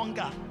fix the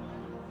hunger.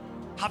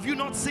 Have you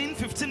not seen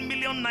 15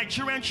 million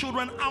Nigerian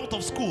children out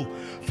of school?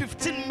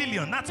 15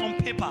 million, that's on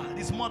paper.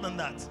 It's more than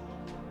that.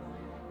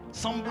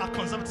 Some are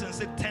conservative and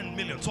say 10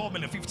 million, 12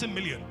 million, 15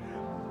 million.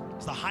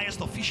 It's the highest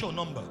official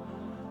number.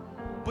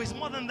 But it's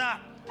more than that.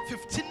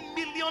 15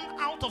 million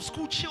out of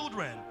school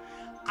children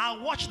are,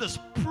 watch this,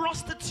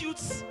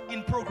 prostitutes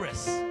in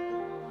progress.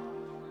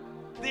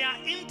 They are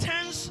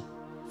interns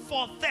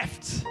for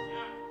theft.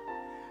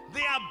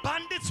 They are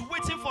bandits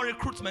waiting for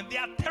recruitment. They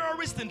are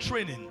terrorists in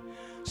training.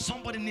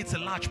 Somebody needs a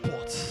large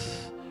port.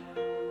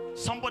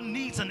 Somebody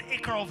needs an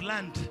acre of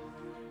land.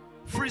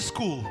 Free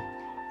school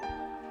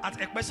at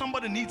Ekpe.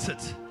 Somebody needs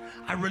it.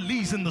 I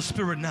release in the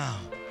spirit now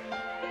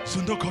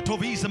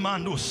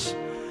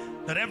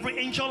that every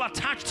angel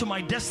attached to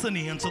my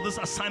destiny and to this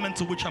assignment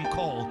to which I'm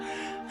called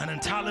and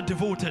entirely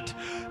devoted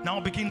now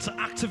begin to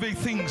activate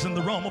things in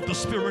the realm of the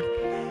spirit.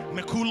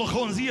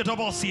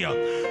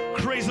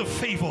 Crazy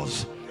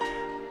favors,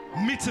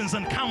 meetings,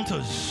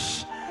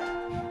 encounters,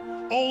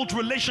 old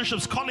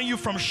relationships calling you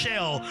from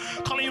Shell,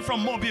 calling you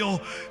from Mobile,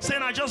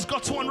 saying I just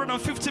got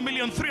 250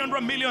 million,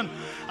 300 million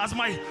as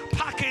my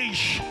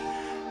package,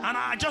 and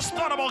I just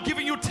thought about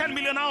giving you 10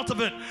 million out of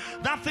it.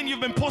 That thing you've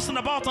been posting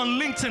about on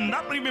LinkedIn,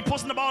 that thing you've been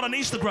posting about on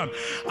Instagram,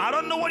 I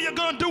don't know what you're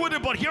going to do with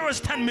it, but here is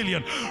 10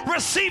 million.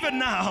 Receive it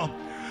now.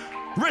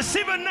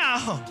 Receive it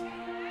now.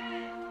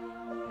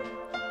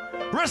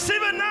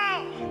 Receive it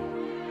now.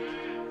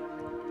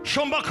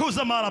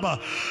 Shombakuza Malaba.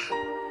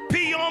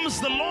 Piums,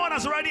 the Lord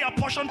has already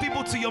apportioned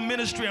people to your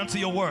ministry and to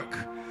your work.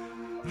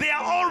 They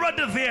are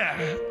already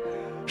there.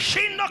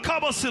 Shinda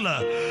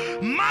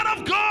Kabosila, man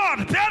of God,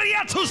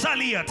 Beria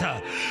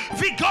Tuzaliata,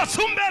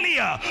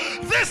 Vigosumbelia.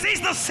 This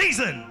is the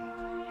season.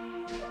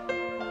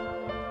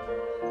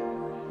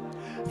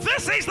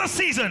 This is the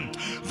season.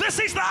 This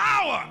is the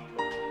hour.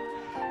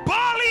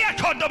 Balia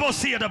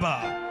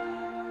Kodabosiadaba.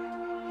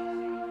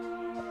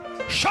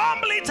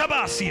 Shambli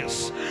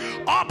Tabasius.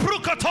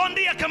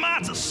 Aprukatondia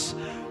Kamatus.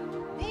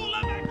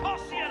 Ula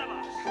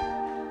Bekosiadabas.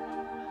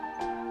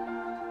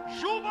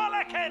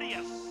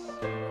 Jubalakarius.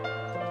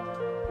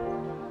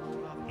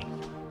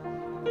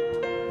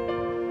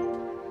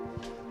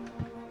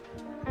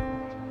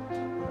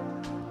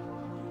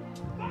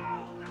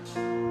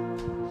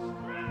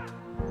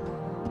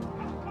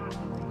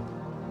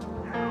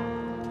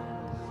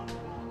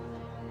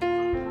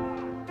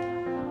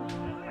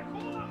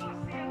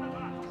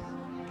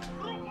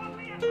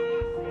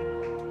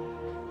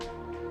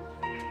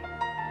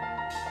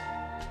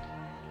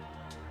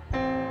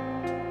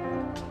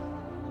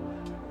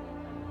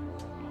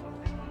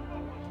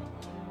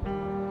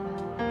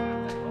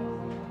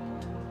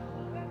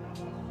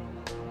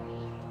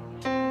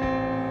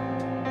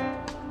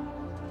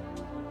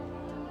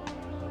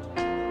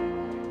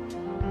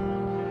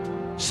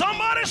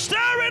 Somebody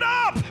stir it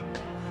up.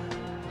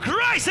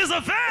 Grace is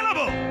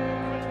available.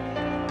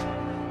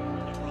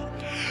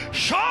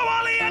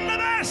 Shawali and the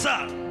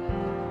Mesa.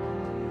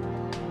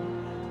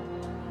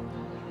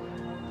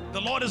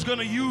 The Lord is going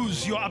to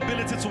use your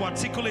ability to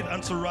articulate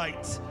and to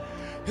write.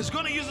 He's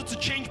going to use it to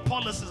change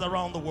policies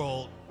around the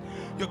world.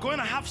 You're going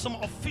to have some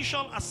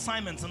official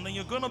assignments, and then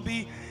you're going to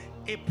be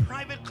a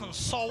private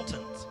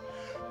consultant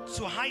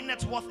to high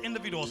net worth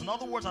individuals. In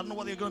other words, I don't know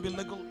whether you're going to be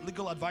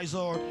legal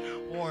advisor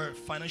or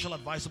financial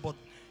advisor, but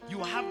you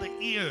have the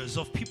ears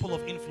of people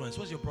of influence.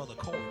 Where's your brother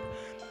Cole?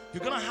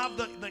 You're going to have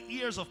the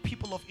ears of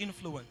people of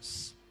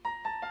influence,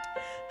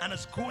 and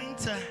it's going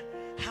to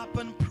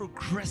happen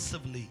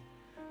progressively.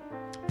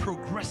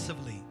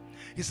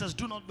 He says,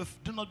 do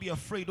not be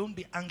afraid, don't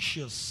be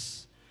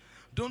anxious,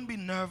 don't be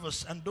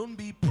nervous, and don't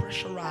be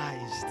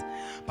pressurized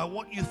by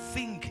what you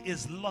think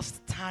is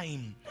lost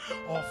time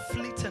or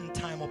fleeting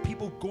time or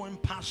people going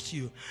past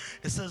you.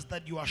 It says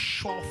that you are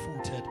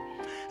sure-footed,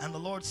 and the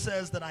Lord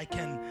says that I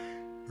can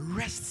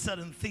rest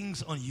certain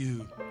things on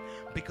you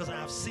because I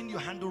have seen you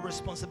handle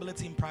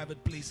responsibility in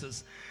private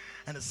places.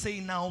 And it's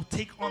saying now,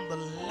 take on the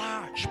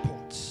large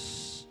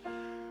pots,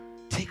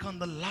 take on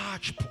the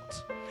large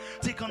pot,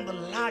 take on the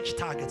large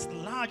targets, the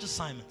large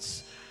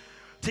assignments.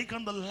 Take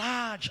on the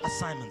large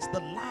assignments, the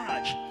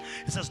large.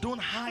 It says, don't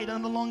hide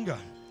any longer.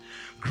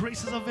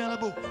 Grace is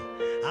available.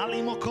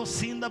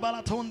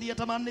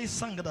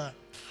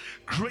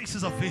 Grace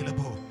is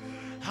available.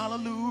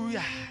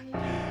 Hallelujah.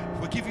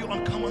 We give you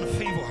uncommon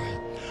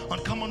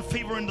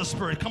favor in the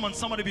spirit. Come on,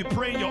 somebody be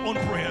praying your own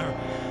prayer.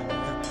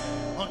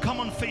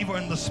 Uncommon favor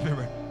in the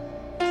spirit.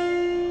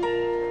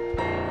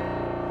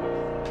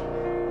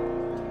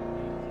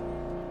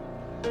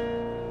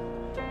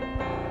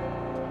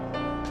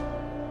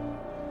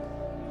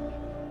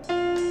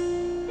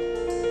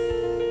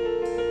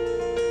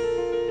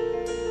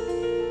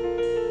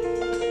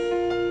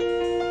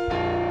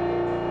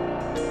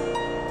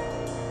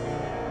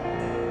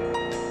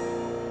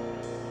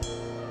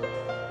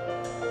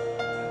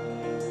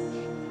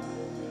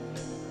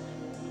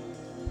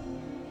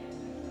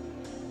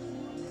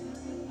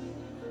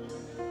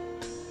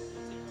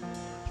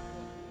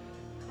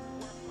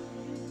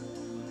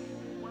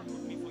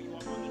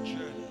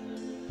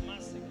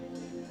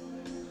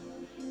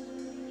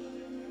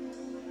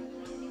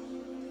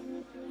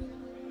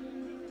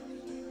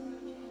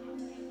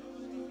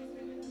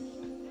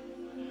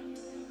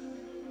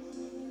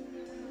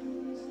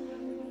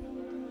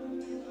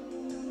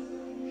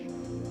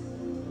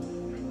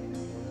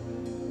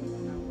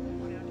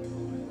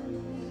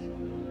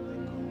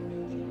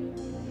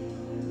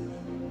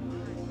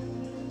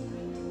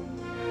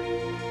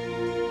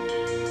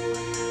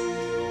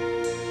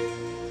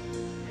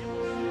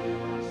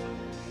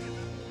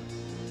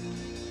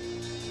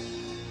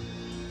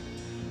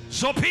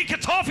 So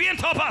Pikatofi and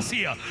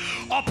Topasia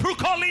or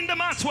Prukolinda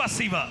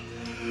Matswasiva.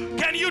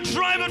 Can you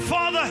drive it,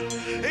 Father,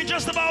 in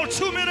just about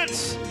 2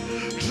 minutes?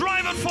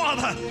 Drive it,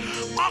 Father.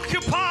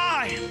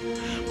 Occupy.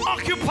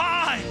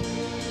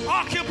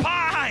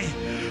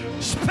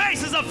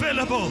 Space is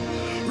available.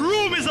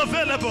 Room is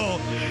available.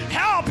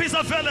 Help is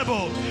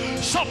available.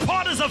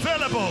 Support is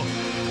available.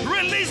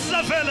 Release is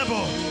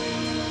available.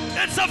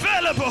 It's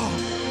available.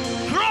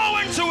 Grow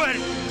into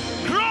it.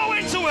 Grow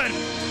into it.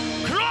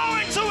 Grow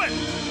into it.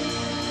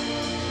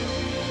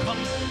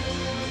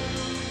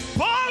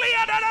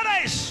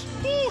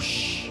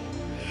 Push.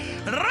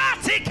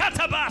 Rati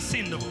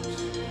katabasindus.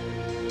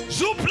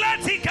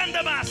 Zupleti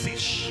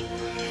kandamasish.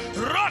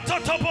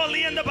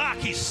 Rototopoli and the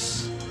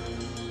bakis.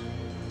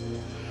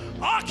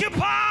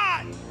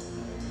 Occupy.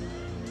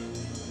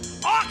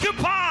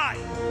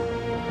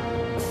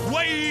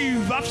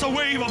 Wave after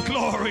wave of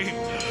glory.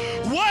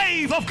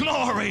 Wave of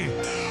glory.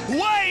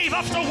 Wave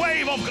after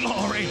wave of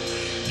glory.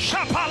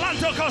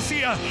 Shapalanto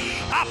Kosia,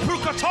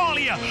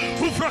 Aprukatolia,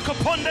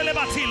 Ufrakoponde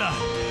Batila.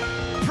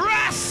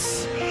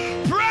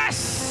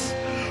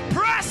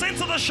 Press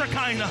into the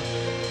Shekinah.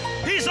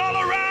 He's all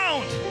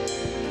around.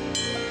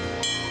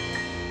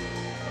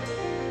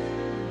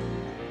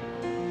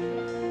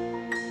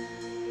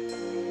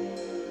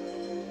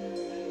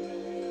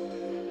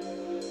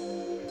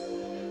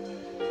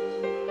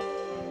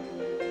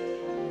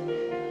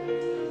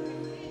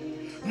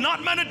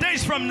 Not many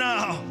days from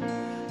now,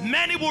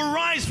 many will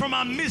rise from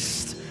our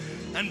midst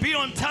and be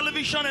on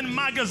television and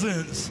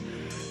magazines.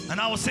 And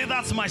I will say,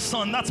 that's my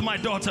son, that's my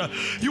daughter.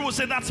 You will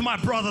say, that's my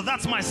brother,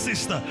 that's my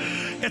sister.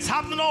 It's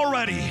happening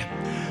already.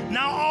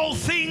 Now all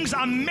things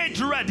are made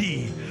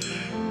ready.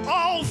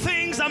 All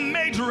things are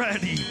made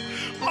ready.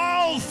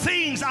 All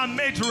things are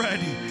made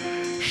ready.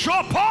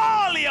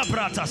 Shopalia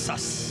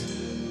bratasas.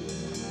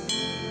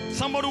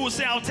 Somebody will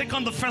say, I'll take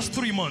on the first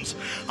 3 months.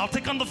 I'll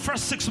take on the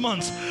first 6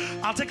 months.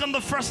 I'll take on the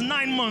first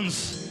 9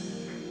 months.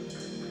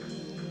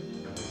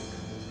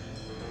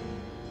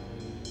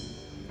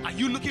 Are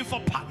you looking for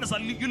partners?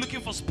 Are you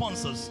looking for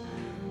sponsors?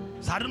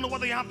 So I don't know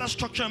whether you have that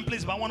structure in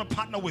place, but I want to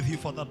partner with you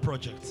for that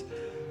project.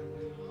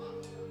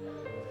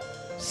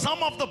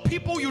 Some of the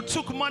people you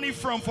took money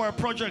from for a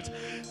project,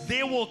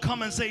 they will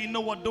come and say, you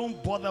know what,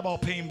 don't bother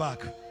about paying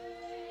back.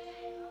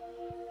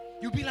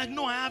 You'll be like,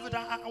 no, I have it.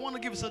 I want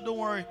to give it. So don't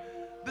worry.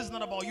 This is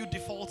not about you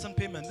defaulting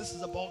payment. This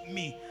is about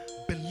me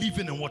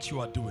believing in what you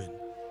are doing.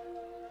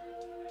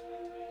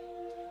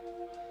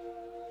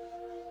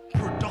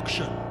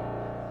 Production.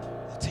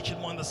 I'll teach it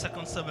more in the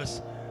second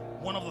service.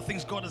 One of the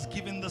things God has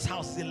given this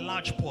house is a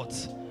large pot.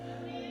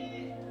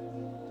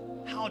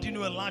 How do you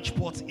know a large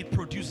pot? It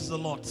produces a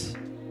lot.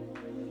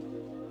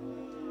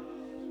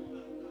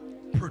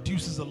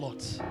 Produces a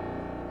lot.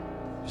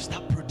 You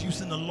start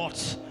producing a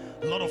lot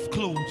of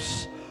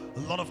clothes,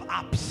 a lot of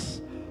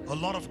apps, a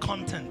lot of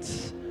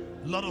content,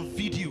 a lot of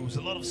videos,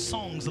 a lot of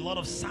songs, a lot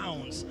of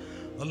sounds,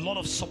 a lot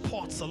of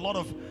supports, a lot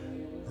of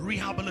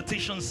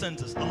rehabilitation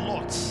centers, a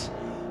lot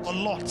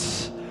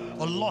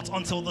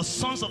until the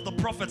sons of the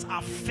prophets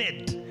are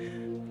fed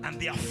and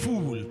they are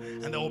full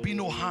and there will be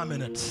no harm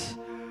in it.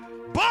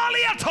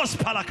 Baliatos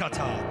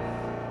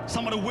palakata.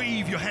 Somebody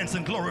wave your hands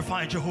and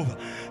glorify Jehovah.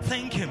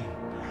 Thank him,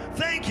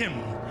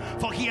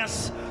 for he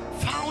has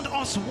found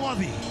us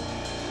worthy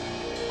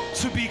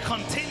to be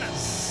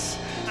containers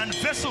and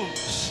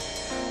vessels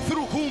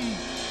through whom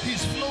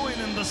he's flowing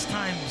in these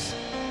times.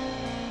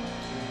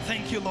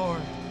 Thank you,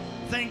 Lord.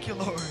 Thank you,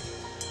 Lord.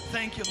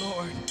 Thank you,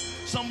 Lord.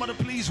 Somebody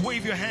please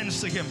wave your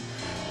hands to him.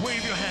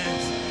 Wave your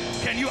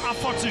hands. Can you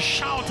afford to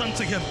shout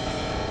unto him?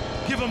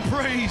 Give him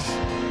praise.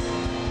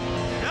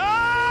 Hey!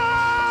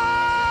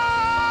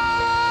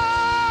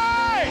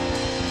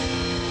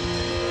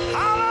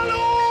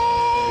 Hallelujah!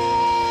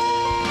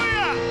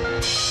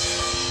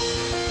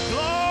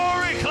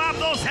 Glory, clap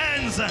those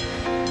hands.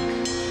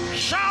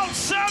 Shout,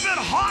 serve it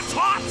hot,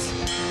 hot.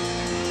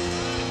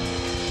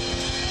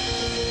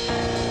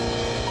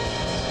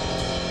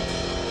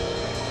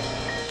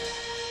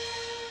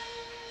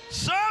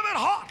 Serve it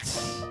hot.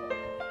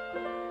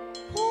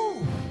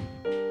 Woo.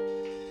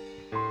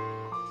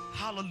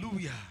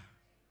 Hallelujah.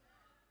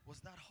 Was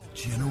that hot?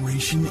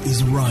 Generation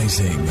is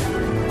rising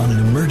on an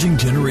emerging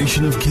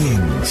generation of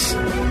kings.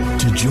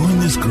 To join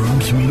this growing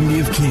community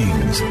of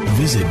kings,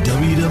 visit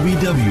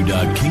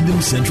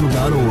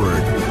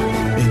www.kingdomcentral.org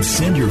and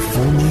send your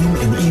full name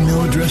and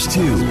email address to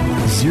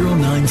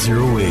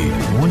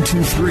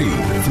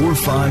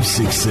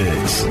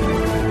 0908-123-4566.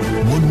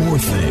 One more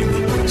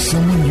thing,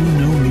 someone you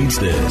know needs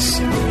this.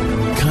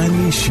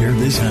 Kindly share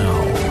this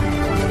now.